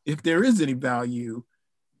value, if there is any value,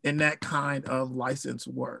 in that kind of license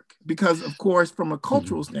work? Because of course, from a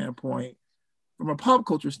cultural standpoint, from a pop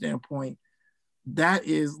culture standpoint, that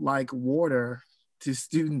is like water to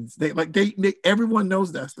students. They everyone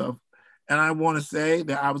knows that stuff. And I want to say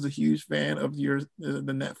that I was a huge fan of the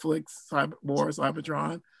Netflix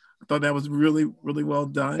Cybertron. I thought that was really, really well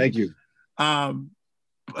done. Thank you.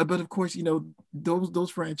 But of course, you know,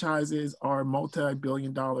 those franchises are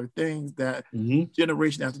multi-billion-dollar things that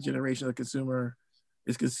generation after generation of the consumer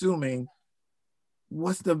is consuming.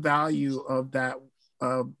 What's the value of that,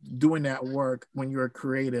 of doing that work when you're a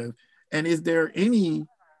creative? And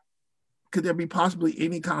could there be possibly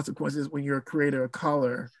any consequences when you're a creator of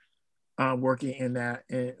color working in that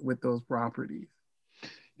with those properties?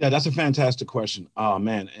 Yeah, that's a fantastic question. Oh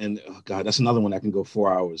man, and God, that's another one that can go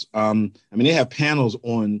 4 hours. I mean, they have panels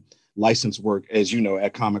on license work, as you know,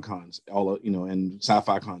 at Comic Cons, and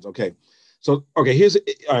sci-fi cons. Okay, so here's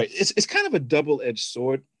all right. It's kind of a double-edged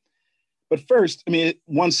sword, but first, I mean,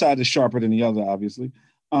 one side is sharper than the other, obviously.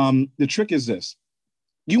 The trick is this: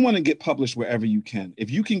 you want to get published wherever you can.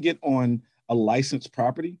 If you can get on a licensed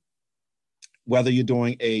property, whether you're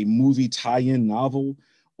doing a movie tie-in novel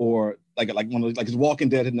or like one of like Walking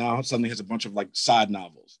Dead now suddenly has a bunch of like side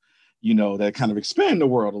novels, you know, that kind of expand the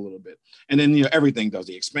world a little bit. And then, you know, everything does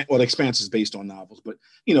the Expanse is based on novels, but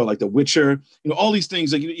you know, like The Witcher, you know, all these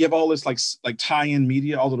things, like you have all this like tie-in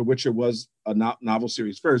media, although The Witcher was a novel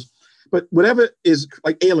series first, but whatever is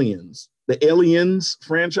like Aliens, the Aliens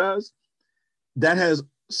franchise, that has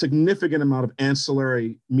significant amount of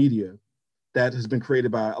ancillary media that has been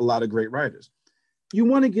created by a lot of great writers. You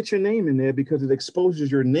want to get your name in there because it exposes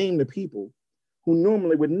your name to people who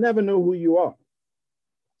normally would never know who you are.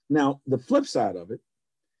 Now, the flip side of it,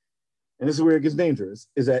 and this is where it gets dangerous,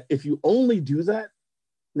 is that if you only do that,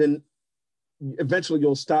 then eventually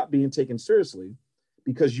you'll stop being taken seriously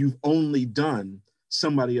because you've only done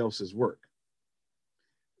somebody else's work.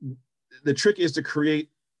 The trick is to create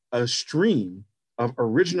a stream of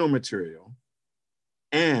original material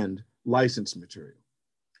and licensed material.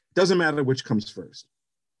 Doesn't matter which comes first.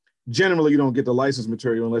 Generally, you don't get the licensed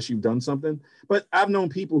material unless you've done something. But I've known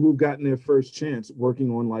people who've gotten their first chance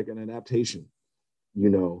working on like an adaptation, you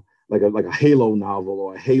know, like a Halo novel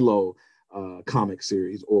or a Halo comic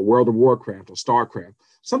series or World of Warcraft or StarCraft,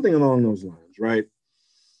 something along those lines, right?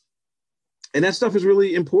 And that stuff is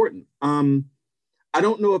really important. I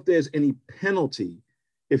don't know if there's any penalty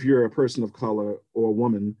if you're a person of color or a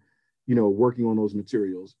woman, you know, working on those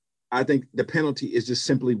materials. I think the penalty is just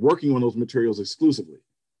simply working on those materials exclusively,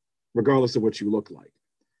 regardless of what you look like.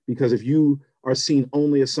 Because if you are seen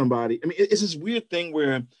only as somebody, I mean, it's this weird thing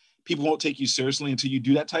where people won't take you seriously until you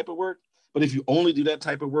do that type of work. But if you only do that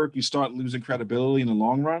type of work, you start losing credibility in the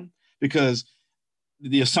long run because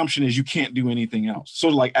the assumption is you can't do anything else.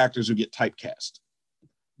 Sort of like actors who get typecast,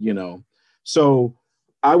 you know? So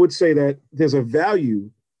I would say that there's a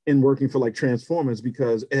value in working for like Transformers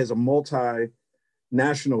because it has a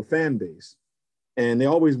multi-national fan base and they're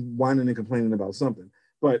always whining and complaining about something.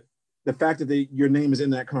 But the fact that your name is in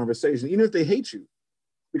that conversation, even if they hate you,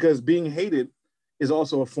 because being hated is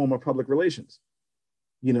also a form of public relations.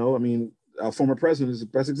 You know, I mean, our former president is the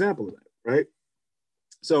best example of that, right?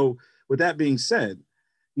 So with that being said,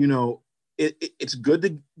 you know, it's good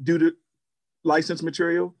to do the licensed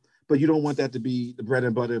material, but you don't want that to be the bread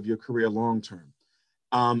and butter of your career long term.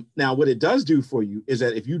 Now, what it does do for you is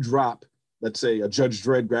that if you drop, let's say, a Judge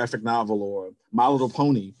Dredd graphic novel or My Little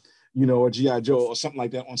Pony, or G.I. Joe or something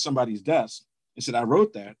like that on somebody's desk and said, I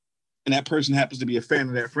wrote that, and that person happens to be a fan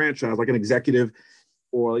of that franchise, like an executive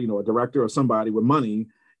or, a director or somebody with money,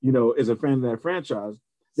 is a fan of that franchise,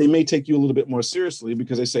 they may take you a little bit more seriously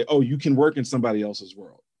because they say, oh, you can work in somebody else's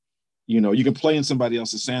world. You can play in somebody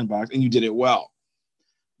else's sandbox and you did it well.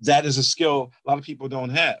 That is a skill a lot of people don't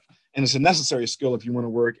have. And it's a necessary skill if you want to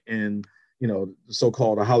work in, the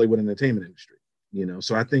so-called Hollywood entertainment industry,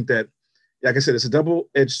 So I think that, like I said, it's a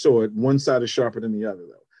double-edged sword. One side is sharper than the other,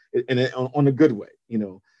 though, on a good way.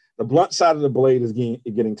 The blunt side of the blade is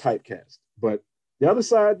getting typecast, but the other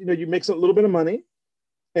side, you make a little bit of money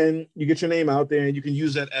and you get your name out there and you can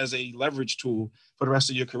use that as a leverage tool for the rest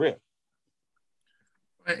of your career.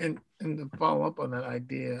 And to follow up on that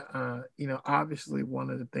idea, obviously one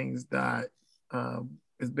of the things that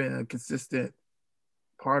has been a consistent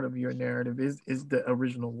part of your narrative is the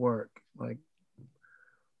original work, like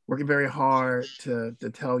working very hard to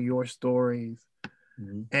tell your stories.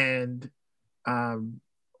 Mm-hmm. And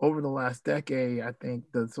over the last decade, I think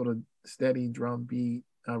the sort of steady drumbeat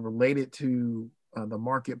related to the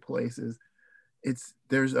marketplaces,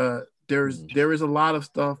 there is a lot of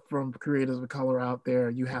stuff from creators of color out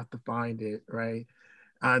there. You have to find it, right?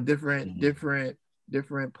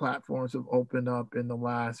 Different platforms have opened up in the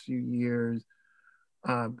last few years.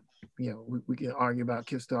 We can argue about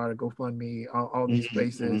Kickstarter, GoFundMe, all these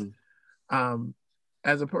spaces.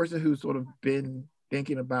 As a person who's sort of been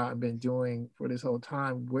thinking about and been doing for this whole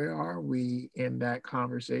time, where are we in that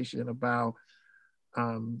conversation about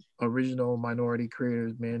original minority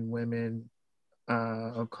creators, men, women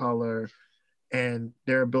of color, and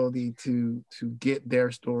their ability to get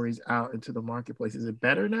their stories out into the marketplace? Is it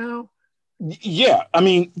better now? Yeah. I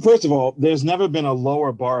mean, first of all, there's never been a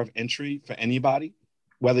lower bar of entry for anybody,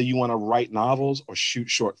 whether you want to write novels or shoot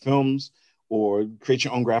short films or create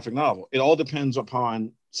your own graphic novel. It all depends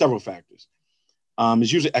upon several factors.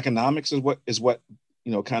 It's usually economics is what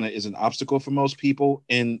kind of is an obstacle for most people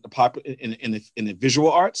in the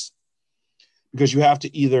visual arts, because you have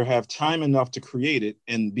to either have time enough to create it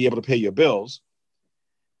and be able to pay your bills,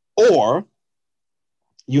 or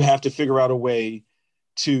you have to figure out a way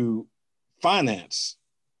to finance,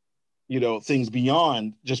 things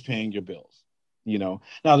beyond just paying your bills. Now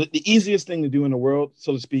the easiest thing to do in the world,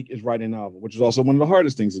 so to speak, is write a novel, which is also one of the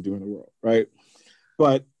hardest things to do in the world, right?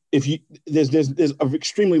 But there's an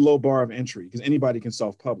extremely low bar of entry because anybody can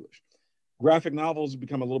self-publish. Graphic novels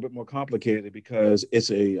become a little bit more complicated because it's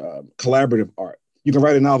a collaborative art. You can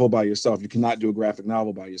write a novel by yourself. You cannot do a graphic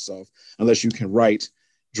novel by yourself unless you can write,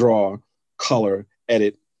 draw, color,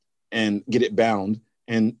 edit, and get it bound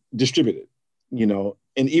and distribute it.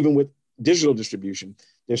 And even with digital distribution,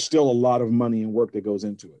 there's still a lot of money and work that goes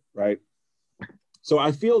into it, right? So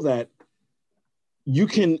I feel that you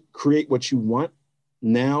can create what you want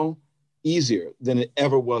now easier than it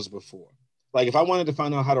ever was before. Like if I wanted to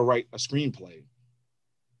find out how to write a screenplay,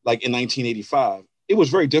 like in 1985, it was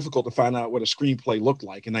very difficult to find out what a screenplay looked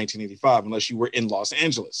like in 1985 unless you were in Los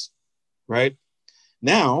Angeles, right?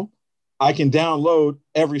 Now, I can download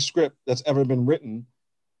every script that's ever been written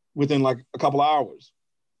within like a couple of hours,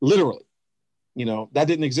 literally. That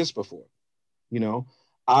didn't exist before. There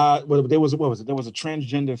was a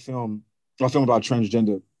transgender film, a film about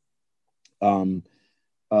transgender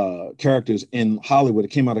characters in Hollywood.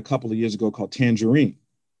 It came out a couple of years ago called Tangerine,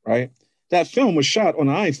 right? That film was shot on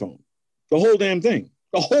an iPhone. The whole damn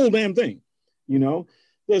thing.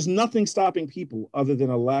 There's nothing stopping people other than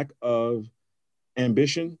a lack of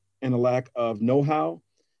ambition and a lack of know-how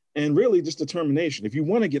and really just determination. If you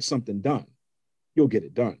want to get something done, you'll get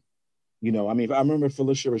it done. I remember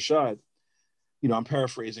Felicia Rashad, I'm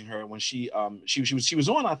paraphrasing her when she was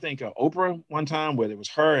on, I think, Oprah one time where it was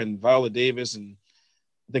her and Viola Davis and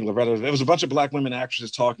I think Loretta. There was a bunch of Black women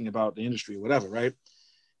actresses talking about the industry or whatever, right?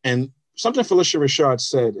 And something Felicia Rashad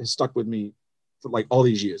said has stuck with me for like all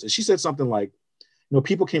these years. And she said something like,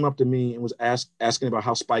 people came up to me and was asking about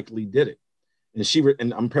how Spike Lee did it.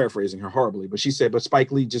 And I'm paraphrasing her horribly, but she said, but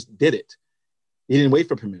Spike Lee just did it. He didn't wait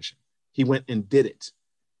for permission. He went and did it.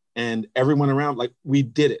 And everyone around, like, we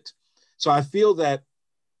did it. So I feel that,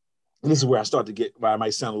 and this is where I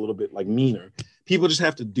might sound a little bit like meaner. People just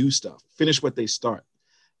have to do stuff, finish what they start.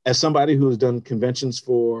 As somebody who has done conventions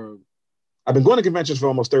I've been going to conventions for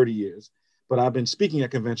almost 30 years, but I've been speaking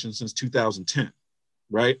at conventions since 2010,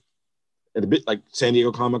 right? At a bit like San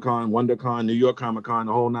Diego Comic-Con, WonderCon, New York Comic-Con,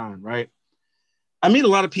 the whole nine, right? I meet a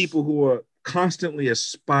lot of people who are constantly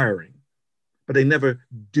aspiring but they never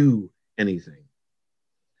do anything.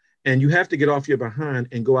 And you have to get off your behind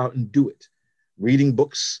and go out and do it. Reading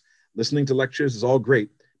books, listening to lectures is all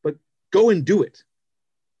great, but go and do it.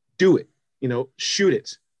 Do it. Shoot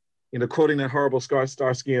it. Quoting that horrible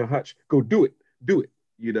Starsky and Hutch, go do it. Do it.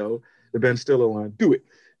 The Ben Stiller line, do it.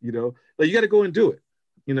 Like you got to go and do it.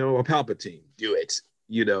 Or Palpatine, do it.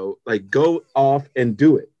 Like go off and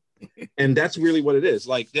do it. And that's really what it is.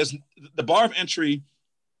 Like there's the bar of entry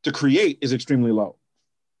to create is extremely low.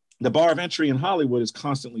 The bar of entry in Hollywood is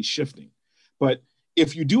constantly shifting. But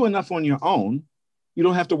if you do enough on your own, you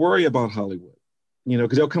don't have to worry about Hollywood,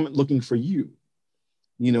 because they'll come looking for you.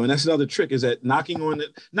 And that's another trick is that knocking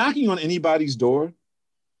on anybody's door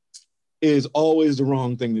is always the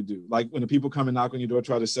wrong thing to do. Like when the people come and knock on your door,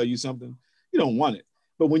 try to sell you something, you don't want it.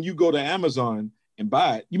 But when you go to Amazon and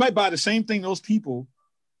buy it, you might buy the same thing those people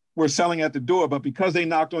were selling at the door, but because they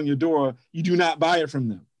knocked on your door, you do not buy it from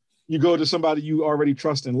them. You go to somebody you already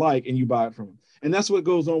trust and like, and you buy it from them. And that's what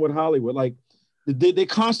goes on with Hollywood. Like they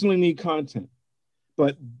constantly need content.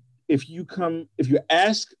 But if you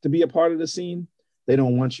ask to be a part of the scene, they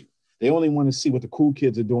don't want you. They only want to see what the cool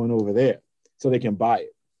kids are doing over there so they can buy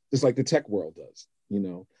it, just like the tech world does,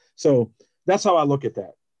 So that's how I look at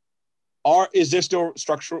that. Is there still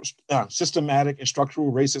systematic and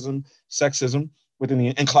structural racism, sexism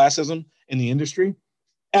and classism in the industry?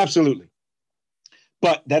 Absolutely.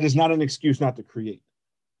 But that is not an excuse not to create.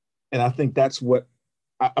 And I think that's what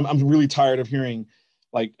I'm really tired of hearing.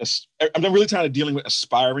 I'm really tired of dealing with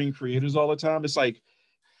aspiring creators all the time. It's like,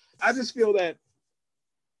 I just feel that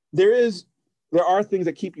there are things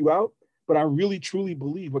that keep you out, but I really truly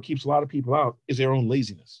believe what keeps a lot of people out is their own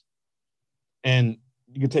laziness. And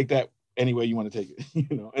you can take that any way you want to take it,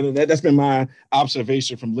 and that's been my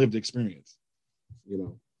observation from lived experience,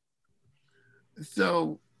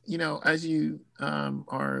 So, as you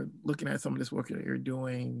are looking at some of this work that you're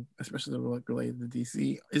doing, especially related to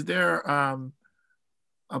DC, is there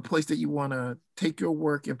a place that you want to take your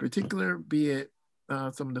work in particular, be it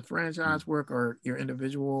some of the franchise work or your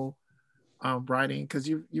individual writing? Because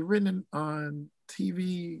you've written on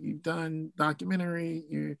TV, you've done documentary,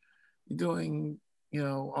 you're doing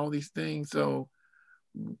all these things. So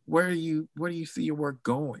where do you see your work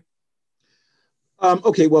going?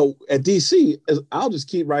 Okay, well, at DC, I'll just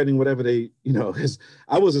keep writing whatever they, because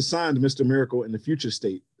I was assigned Mr. Miracle in the Future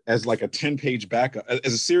State as like a 10-page backup,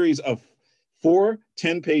 as a series of 4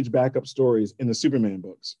 10-page backup stories in the Superman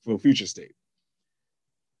books for Future State.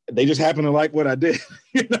 They just happen to like what I did.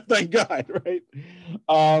 Thank God, right?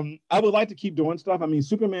 I would like to keep doing stuff. I mean,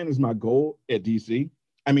 Superman is my goal at DC.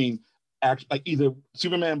 I mean, like either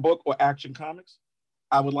Superman book or Action Comics.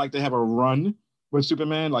 I would like to have a run with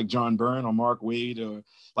Superman, like John Byrne or Mark Waid, or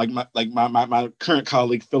like my current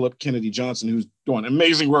colleague Philip Kennedy Johnson, who's doing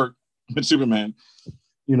amazing work with Superman.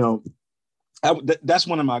 That's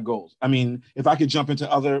one of my goals. I mean, if I could jump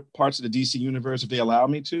into other parts of the DC universe, if they allow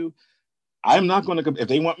me to, I'm not going to. If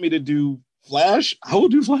they want me to do Flash, I will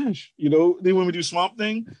do Flash. They want me to do Swamp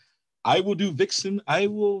Thing, I will do Vixen. I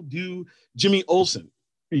will do Jimmy Olsen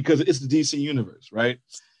because it's the DC universe, right?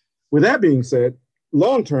 With that being said,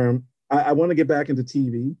 long term, I want to get back into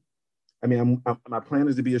TV. I mean, my plan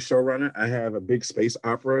is to be a showrunner. I have a big space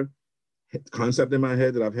opera concept in my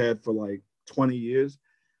head that I've had for like 20 years.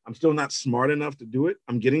 I'm still not smart enough to do it.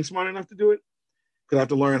 I'm getting smart enough to do it because I have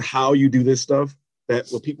to learn how you do this stuff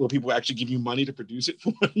where people actually give you money to produce it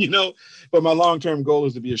for, But my long-term goal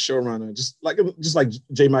is to be a showrunner, just like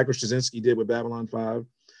J. Michael Straczynski did with Babylon 5,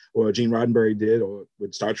 or Gene Roddenberry did, or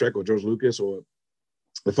with Star Trek, or George Lucas, or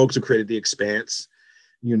the folks who created The Expanse,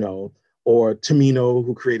 or Tomino,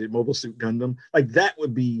 who created Mobile Suit Gundam. Like that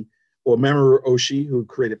would be, or Mamoru Oshii, who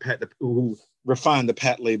created who refined the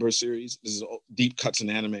Pat Labor series. This is deep cuts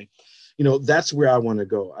in anime. That's where I want to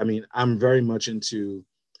go. I mean, I'm very much into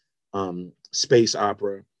space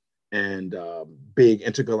opera and big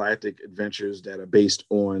intergalactic adventures that are based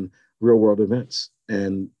on real world events.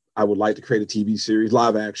 And I would like to create a TV series,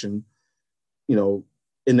 live action,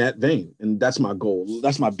 in that vein. And that's my goal.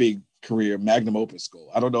 That's my big career magnum opus goal.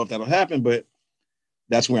 I don't know if that'll happen, but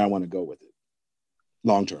that's where I want to go with it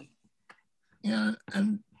long term. Yeah,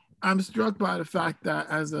 and I'm struck by the fact that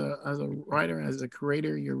as a writer, as a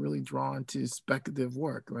creator, you're really drawn to speculative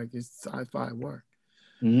work, like it's sci-fi work.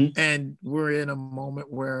 Mm-hmm. And we're in a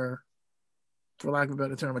moment where, for lack of a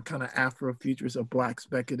better term, a kind of Afrofuturist or Black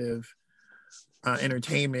speculative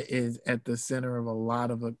entertainment is at the center of a lot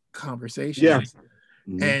of conversations. Yeah.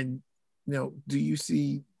 Mm-hmm. And do you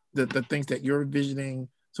see the things that you're envisioning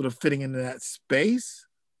sort of fitting into that space?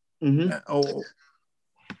 Mm-hmm.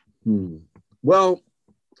 Well,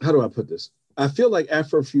 how do I put this? I feel like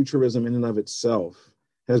Afrofuturism in and of itself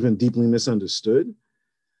has been deeply misunderstood.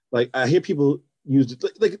 Like I hear people use it,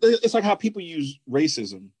 like it's like how people use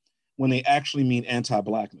racism when they actually mean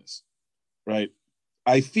anti-blackness, right?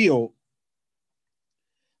 I feel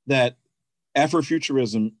that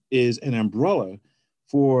Afrofuturism is an umbrella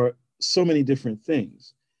for so many different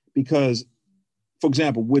things. Because, for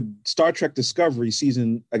example, would Star Trek Discovery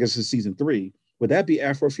season, I guess it's season 3, would that be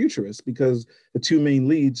Afrofuturist? Because the two main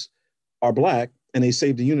leads are Black and they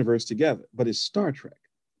save the universe together, but it's Star Trek.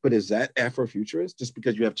 But is that Afrofuturist just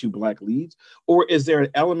because you have two Black leads? Or is there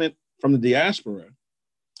an element from the diaspora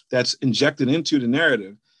that's injected into the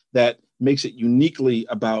narrative that makes it uniquely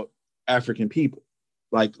about African people?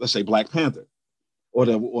 Like, let's say, Black Panther or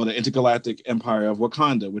the intergalactic empire of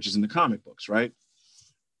Wakanda, which is in the comic books, right?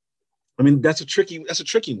 I mean, that's a tricky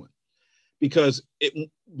one, because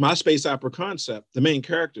my space opera concept, the main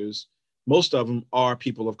characters, most of them are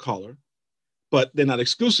people of color, but they're not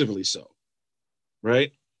exclusively so,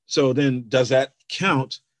 right? So then does that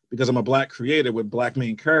count, because I'm a Black creator with Black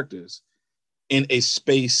main characters in a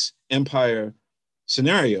space empire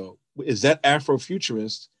scenario? Is that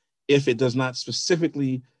Afrofuturist if it does not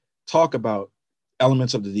specifically talk about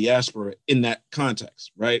elements of the diaspora in that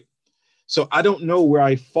context, right? So I don't know where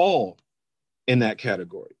I fall in that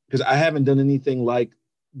category, because I haven't done anything like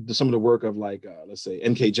some of the work of, like, let's say,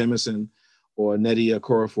 N.K. Jemisin or Nnedi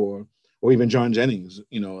Okorafor or even John Jennings.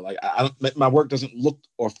 You know, like I don't, my work doesn't look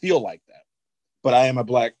or feel like that, but I am a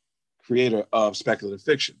Black creator of speculative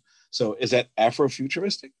fiction. So is that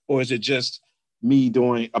Afrofuturistic, or is it just me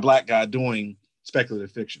doing, a Black guy doing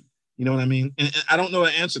speculative fiction? You know what I mean? And I don't know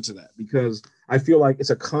the answer to that, because I feel like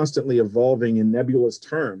it's a constantly evolving and nebulous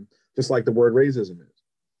term, just like the word racism is.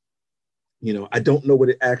 You know, I don't know what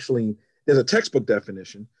it actually, there's a textbook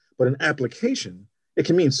definition, but an application, it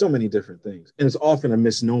can mean so many different things. And it's often a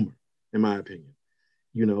misnomer, in my opinion.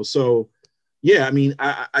 You know, so yeah, I mean,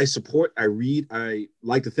 I support, I read, I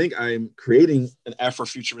like to think I'm creating an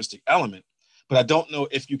Afrofuturistic element, but I don't know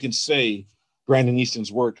if you can say Brandon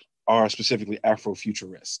Easton's work are specifically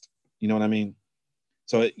Afrofuturist. You know what I mean?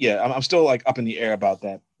 So yeah, I'm still like up in the air about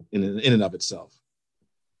that in and of itself.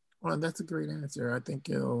 Well, that's a great answer. I think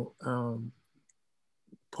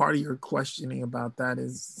part of your questioning about that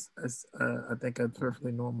is I think a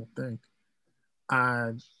perfectly normal thing.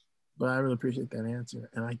 But I really appreciate that answer,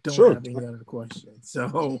 and I don't have any other questions.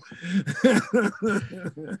 So,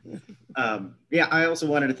 yeah, I also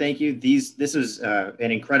wanted to thank you. This was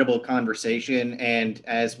an incredible conversation, and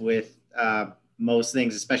as with most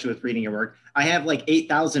things, especially with reading your work, I have like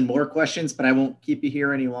 8,000 more questions, but I won't keep you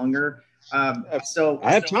here any longer. So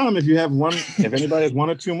I have time if you have one. If anybody has one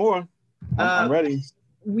or two more, I'm ready.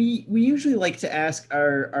 We usually like to ask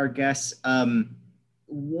our guests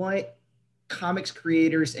what comics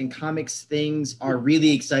creators and comics things are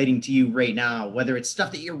really exciting to you right now, whether it's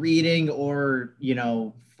stuff that you're reading or, you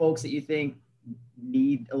know, folks that you think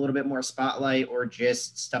need a little bit more spotlight, or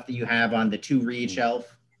just stuff that you have on the to read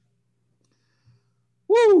shelf.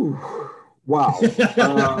 Woo! Wow.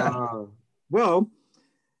 Well,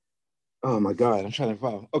 oh my God, I'm trying to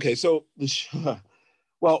follow. Okay, so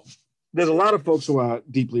well, there's a lot of folks who I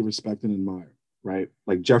deeply respect and admire, right?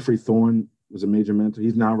 Like Jeffrey Thorne was a major mentor.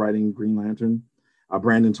 He's now writing Green Lantern.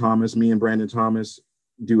 Brandon Thomas, me and Brandon Thomas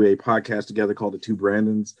do a podcast together called The Two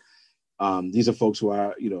Brandons. These are folks who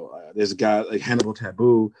are, you know, there's a guy like Hannibal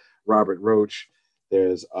Taboo, Robert Roach,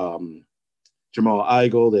 there's Jamal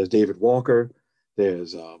Igle, there's David Walker,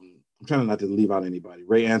 there's, I'm trying not to leave out anybody,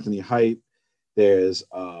 Ray Anthony Height, there's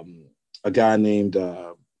a guy named,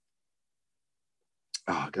 oh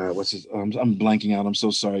God, what's his, I'm blanking out, I'm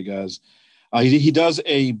so sorry, guys. He does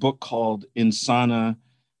a book called Insana,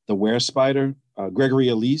 the Were Spider. Gregory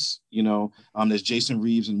Elise, you know, there's Jason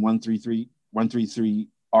Reeves and 133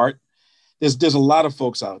 Art. There's a lot of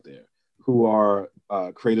folks out there who are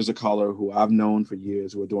creators of color who I've known for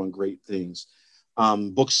years who are doing great things.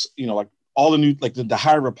 Books, you know, like all the new, like the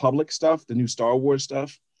High Republic stuff, the new Star Wars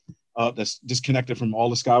stuff, that's disconnected from all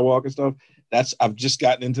the Skywalker stuff. I've just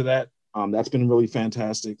gotten into that. That's been really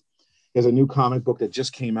fantastic. There's a new comic book that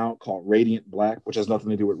just came out called Radiant Black, which has nothing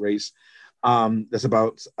to do with race. That's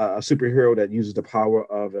about a superhero that uses the power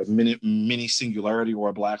of a mini singularity or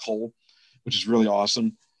a black hole, which is really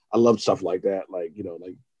awesome. I love stuff like that, like, you know,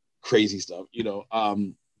 like crazy stuff, you know.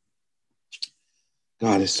 God,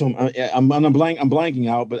 it's so I'm blanking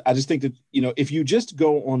out, but I just think that, you know, if you just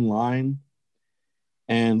go online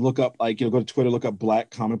and look up, like, you know, go to Twitter, look up Black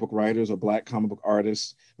comic book writers or Black comic book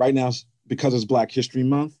artists. Right now, because it's Black History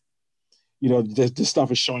Month, you know, this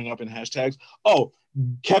stuff is showing up in hashtags. Oh,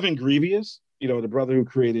 Kevin Grievous, you know, the brother who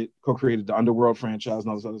co-created the Underworld franchise and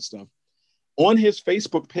all this other stuff. On his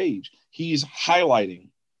Facebook page, he's highlighting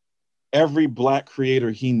every Black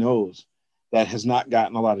creator he knows that has not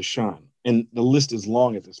gotten a lot of shine. And the list is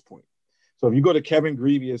long at this point. So if you go to Kevin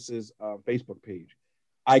Grevious's Facebook page,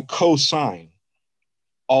 I co-sign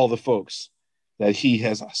all the folks that he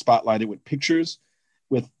has spotlighted with pictures,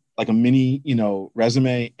 with like a mini,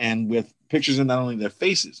 resume, and with pictures of not only their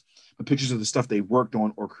faces, but pictures of the stuff they worked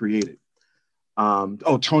on or created.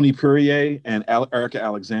 Tony Perrier and Erica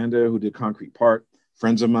Alexander, who did Concrete Park,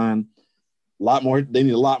 friends of mine. A lot more. They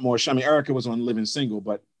need a lot more. I mean, Erica was on Living Single,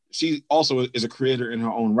 but she also is a creator in her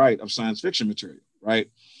own right of science fiction material, right?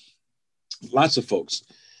 Lots of folks.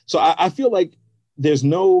 So I feel like there's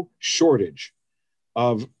no shortage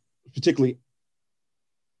of particularly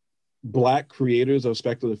Black creators of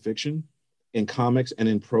speculative fiction in comics and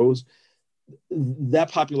in prose.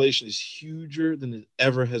 That population is huger than it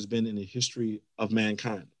ever has been in the history of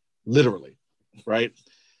mankind, literally, right?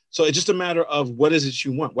 So it's just a matter of what is it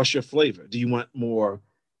you want? What's your flavor? Do you want more,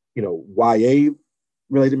 YA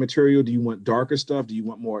related material? Do you want darker stuff? Do you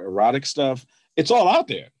want more erotic stuff? It's all out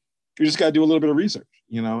there. You just got to do a little bit of research,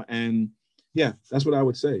 and yeah, that's what I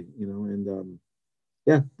would say, and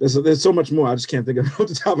yeah, there's so much more. I just can't think of it off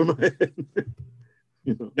the top of my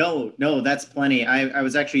head. No, that's plenty. I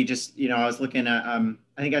was actually just, I was looking at, I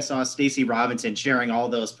think I saw Stacey Robinson sharing all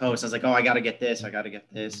those posts. I was like, oh, I got to get this.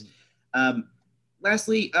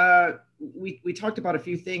 Lastly, we talked about a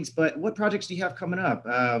few things, but what projects do you have coming up?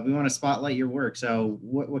 We want to spotlight your work. So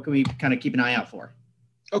what can we kind of keep an eye out for?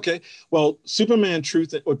 Okay. Well, Superman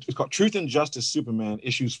it's called Truth and Justice Superman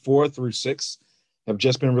issues 4 through 6 have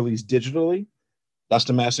just been released digitally. That's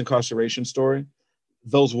the mass incarceration story.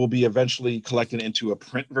 Those will be eventually collected into a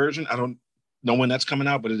print version. I don't know when that's coming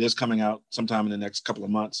out, but it is coming out sometime in the next couple of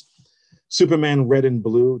months. Superman Red and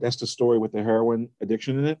Blue, that's the story with the heroin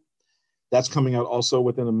addiction in it. That's coming out also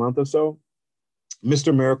within a month or so.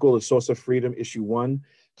 Mr. Miracle, The Source of Freedom, issue 1,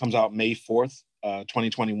 comes out May 4th,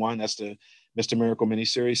 2021. That's the Mr. Miracle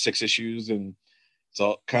miniseries, 6 issues. And it's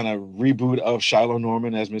a kind of reboot of Shiloh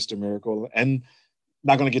Norman as Mr. Miracle. And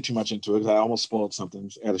not going to get too much into it because I almost spoiled something.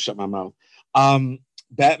 I had to shut my mouth.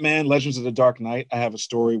 Batman, Legends of the Dark Knight. I have a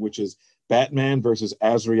story which is Batman versus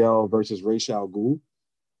Azrael versus Ra's al Ghul.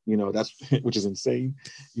 That's which is insane.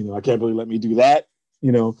 I can't believe let me do that.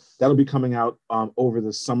 That'll be coming out over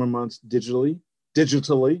the summer months digitally.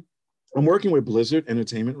 I'm working with Blizzard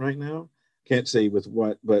Entertainment right now. Can't say with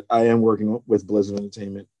what, but I am working with Blizzard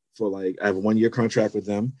Entertainment for I have a 1-year contract with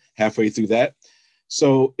them, halfway through that.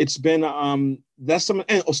 So it's been,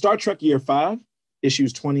 Star Trek Year 5,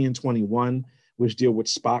 issues 20 and 21, which deal with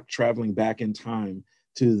Spock traveling back in time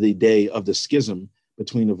to the day of the schism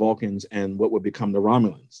between the Vulcans and what would become the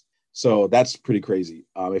Romulans. So that's pretty crazy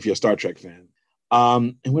if you're a Star Trek fan.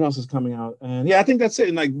 And what else is coming out? And yeah, I think that's it.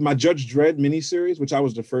 And like my Judge Dredd miniseries, which I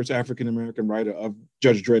was the first African-American writer of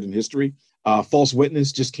Judge Dredd in history. False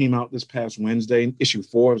Witness just came out this past Wednesday, issue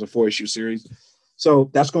 4. It was a 4-issue series. So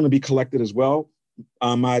that's going to be collected as well.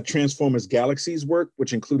 My Transformers Galaxies work,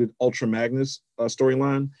 which included Ultra Magnus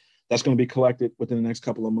storyline, that's going to be collected within the next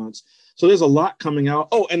couple of months. So there's a lot coming out.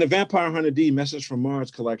 Oh, and the Vampire Hunter D Message from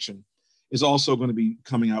Mars collection is also going to be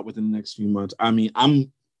coming out within the next few months. I mean,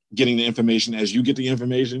 I'm getting the information as you get the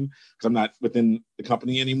information because I'm not within the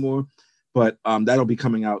company anymore, but that'll be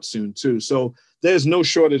coming out soon too. So there's no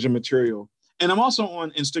shortage of material. And I'm also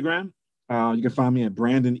on Instagram. You can find me at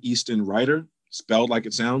Brandon Easton Writer, spelled like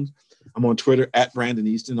it sounds. I'm on Twitter at Brandon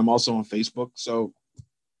Easton. I'm also on Facebook. So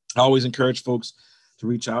I always encourage folks to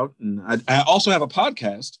reach out. And I also have a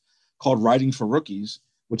podcast called Writing for Rookies,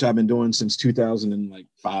 which I've been doing since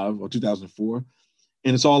 2005 or 2004.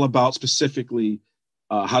 And it's all about specifically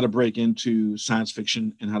how to break into science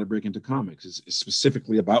fiction and how to break into comics. It's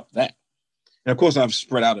specifically about that. And of course, I've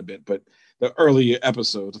spread out a bit, but the early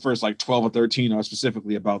episodes, the first 12 or 13 are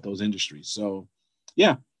specifically about those industries. So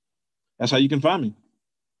yeah, that's how you can find me.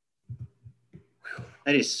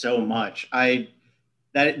 That is so much.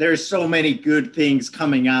 There's so many good things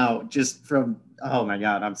coming out just from, oh my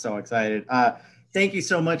God, I'm so excited. Thank you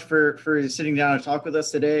so much for sitting down and talk with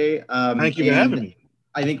us today. Thank you for having me.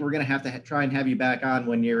 I think we're going to have to try and have you back on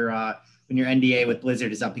when your NDA with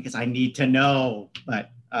Blizzard is up, because I need to know. But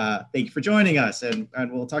thank you for joining us, and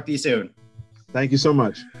we'll talk to you soon. Thank you so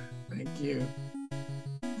much. Thank you.